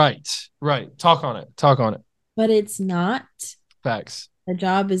right. Right. Talk on it. Talk on it. But it's not. Facts. The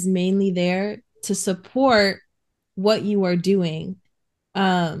job is mainly there to support what you are doing.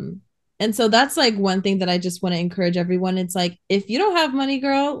 Um, and so that's like one thing that I just want to encourage everyone. It's like, if you don't have money,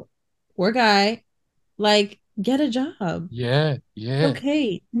 girl or guy, like get a job. Yeah. Yeah.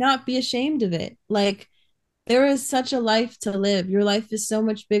 Okay, not be ashamed of it. Like, there is such a life to live. Your life is so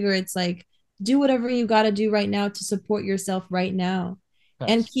much bigger. It's like, do whatever you got to do right now to support yourself right now,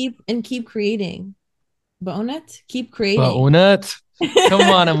 and Facts. keep creating. Bonnet, keep But creating. unat. Come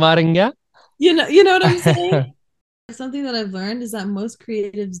on, Amaringa. You know what I'm saying? Something that I've learned is that most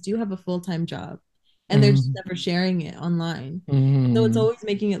creatives do have a full-time job, and they're just Mm, never sharing it online. So it's mm, always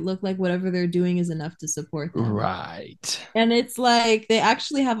making it look like whatever they're doing is enough to support them. right. And it's like they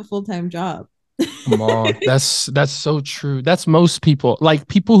actually have a full-time job. Come on. That's so true. That's most people. Like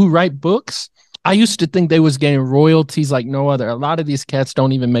people who write books. I used to think they was getting royalties like no other. A lot of these cats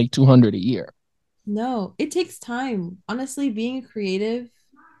don't even make 200 a year. No, it takes time. Honestly, being creative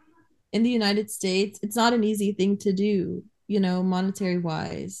in the United States, it's not an easy thing to do, monetary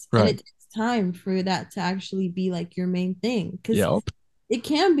wise. And Right. it takes time for that to actually be like your main thing because Yep. it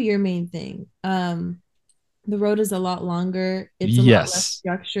can be your main thing. The road is a lot longer, it's a lot less Yes.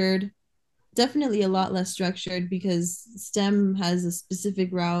 structured, definitely a lot less structured because STEM has a specific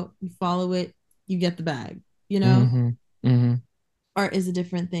route. You follow it, you get the bag, you know? Mm-hmm. Mm-hmm. Art is a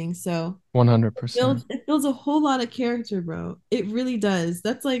different thing. So it 100%. builds it builds a whole lot of character, bro. It really does.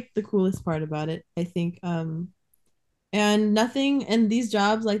 That's like the coolest part about it, I think. And nothing and these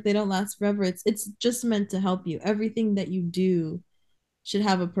jobs, like, they don't last forever. It's just meant to help you. Everything that you do should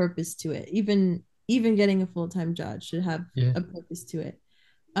have a purpose to it. Even getting a full-time job should have Yeah. a purpose to it.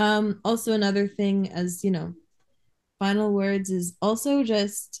 Also another thing, as final words, is also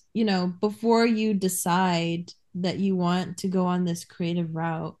just, before you decide that you want to go on this creative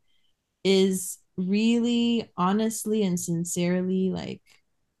route, is really honestly and sincerely, like,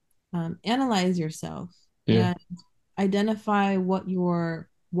 analyze yourself Yeah. and identify what your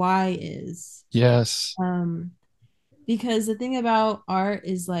why is. Yes. um because the thing about art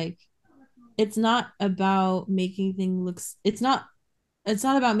is, like, it's not about making things looks it's not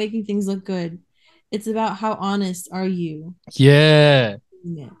about making things look good. It's about how honest are you. Yeah.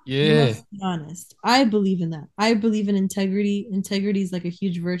 Yeah. You Yeah. must be honest. I believe in that. I believe in integrity. Integrity is like a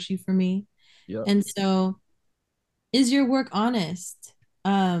huge virtue for me. Yep. And so, is your work honest?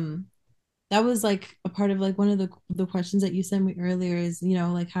 Um, that was like a part of like one of the questions that you sent me earlier, is,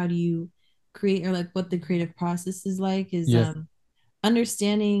 like, how do you create, or like what the creative process is like, is Yeah.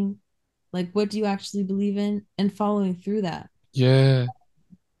 understanding, like, what do you actually believe in and following through that. Yeah.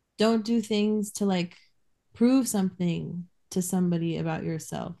 Don't do things to, like, prove something to somebody about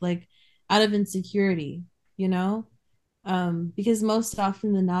yourself, like, out of insecurity, you know because most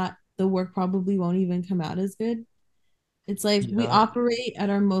often than not, the work probably won't even come out as good. It's like we Yeah. operate at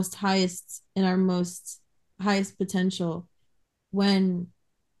our most highest, in our most highest potential, when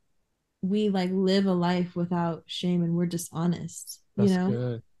we, like, live a life without shame and we're just honest, That's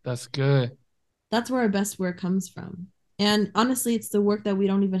good. That's good. that's where our best work comes from. And honestly, it's the work that we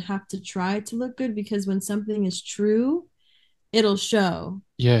don't even have to try to look good, because when something is true, it'll show,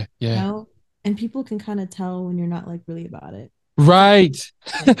 Yeah. you Yeah. know? And people can kind of tell when you're not, like, really about it. It's like, Right.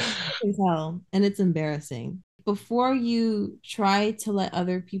 yeah, you can tell, and it's embarrassing. Before you try to let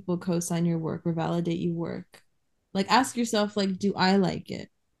other people co-sign your work or validate your work, like, ask yourself, like, do I like it?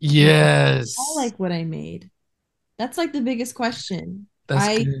 I Yes. like what I made. That's like the biggest question. That's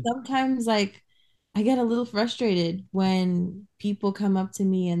I good. sometimes, like, I get a little frustrated when people come up to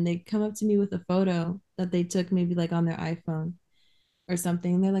me and they come up to me with a photo that they took, maybe like on their iPhone or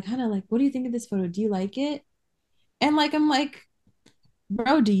something. And they're like, Hannah, like, what do you think of this photo? Do you like it? And, like, I'm like,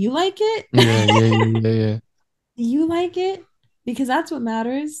 bro, do you like it? Yeah. Yeah. Yeah. Yeah. Yeah. Do you like it? Because that's what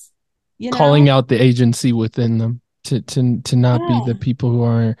matters, you Calling know? out the agency within them to not be the Yeah. people who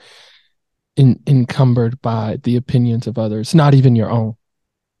are encumbered by the opinions of others, not even your own.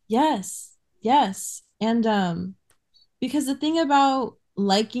 Yes. Yes. And because the thing about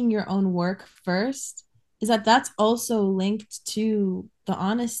liking your own work first is that that's also linked to the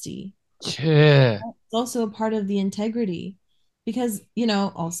honesty. Yeah. It's also a part of the integrity. Because,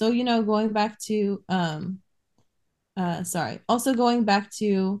 also, going back to sorry, also going back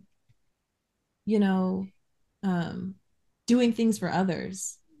to, you know, um doing things for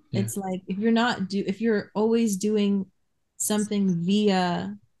others. Yeah. It's like, if you're always doing something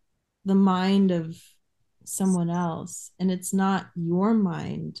via the mind of someone else, and it's not your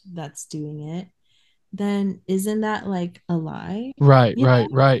mind that's doing it, then isn't that like a lie? Right. You Right.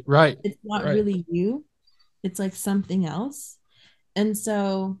 know, Right. Right. it's not Right. really you. It's like something else. And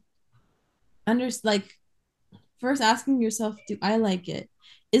so, like, first asking yourself, do I like it?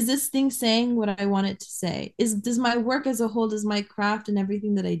 Is this thing saying what I want it to say? Does my work as a whole, does my craft and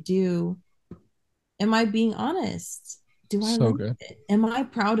everything that I do, am I being honest? Do I So like good. it? Am I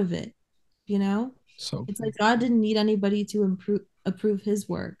proud of it? You know? So It's good. like God didn't need anybody to approve his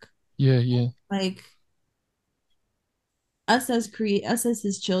work. Yeah. Yeah. Like, us as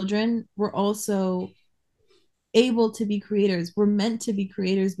his children, we're also able to be creators. We're meant to be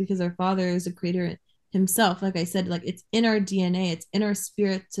creators because our father is a creator himself. Like I said, like, it's in our DNA, it's in our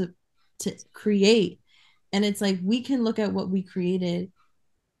spirit to create. And it's like we can look at what we created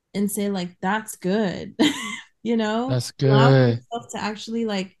and say, like, that's good. you know, That's allow good. yourself to actually,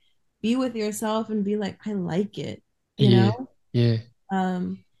 like, be with yourself and be like, I like it, you Yeah. know? Yeah.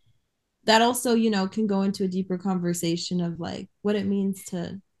 Um, that also, can go into a deeper conversation of, like, what it means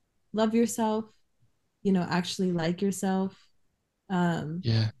to love yourself, actually like yourself. Um,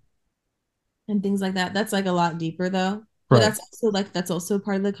 Yeah. and things like that. That's like a lot deeper though. But Right. that's also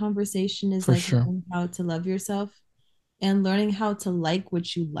part of the conversation is For like sure. learning how to love yourself and learning how to like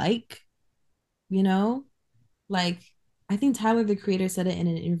what you like, you know? Like I think Tyler the Creator said it in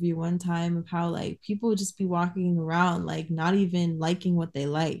an interview one time of how like people just be walking around like not even liking what they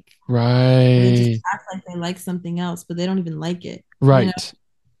like. Or they just Right. act like they like something else, but they don't even like it, you know? Right.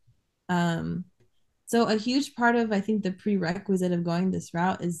 Um, so a huge part of I think the prerequisite of going this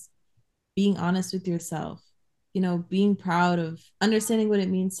route is being honest with yourself, being proud of understanding what it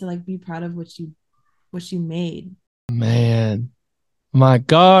means to like be proud of what you made. Man, my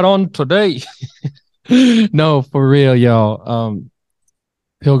God, on today. No, for real, y'all.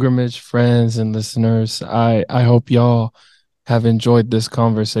 Pilgrimage friends and listeners, I hope y'all have enjoyed this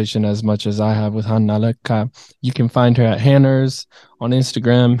conversation as much as I have with Hanna Leka. You can find her at Hanners on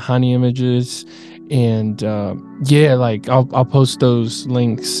Instagram, Honey Images, and yeah, like I'll post those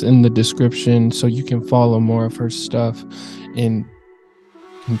links in the description so you can follow more of her stuff and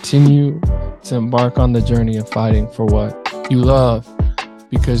continue to embark on the journey of fighting for what you love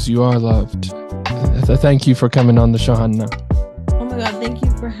because you are loved. Thank you for coming on the show, Hanna. Oh my God, thank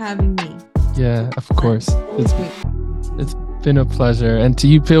you for having me. Yeah, of course. It's great talking to It's you. been a pleasure. And to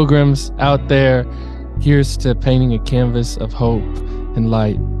you pilgrims out there, here's to painting a canvas of hope and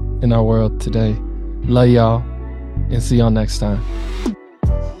light in our world today. Love y'all and see y'all next time.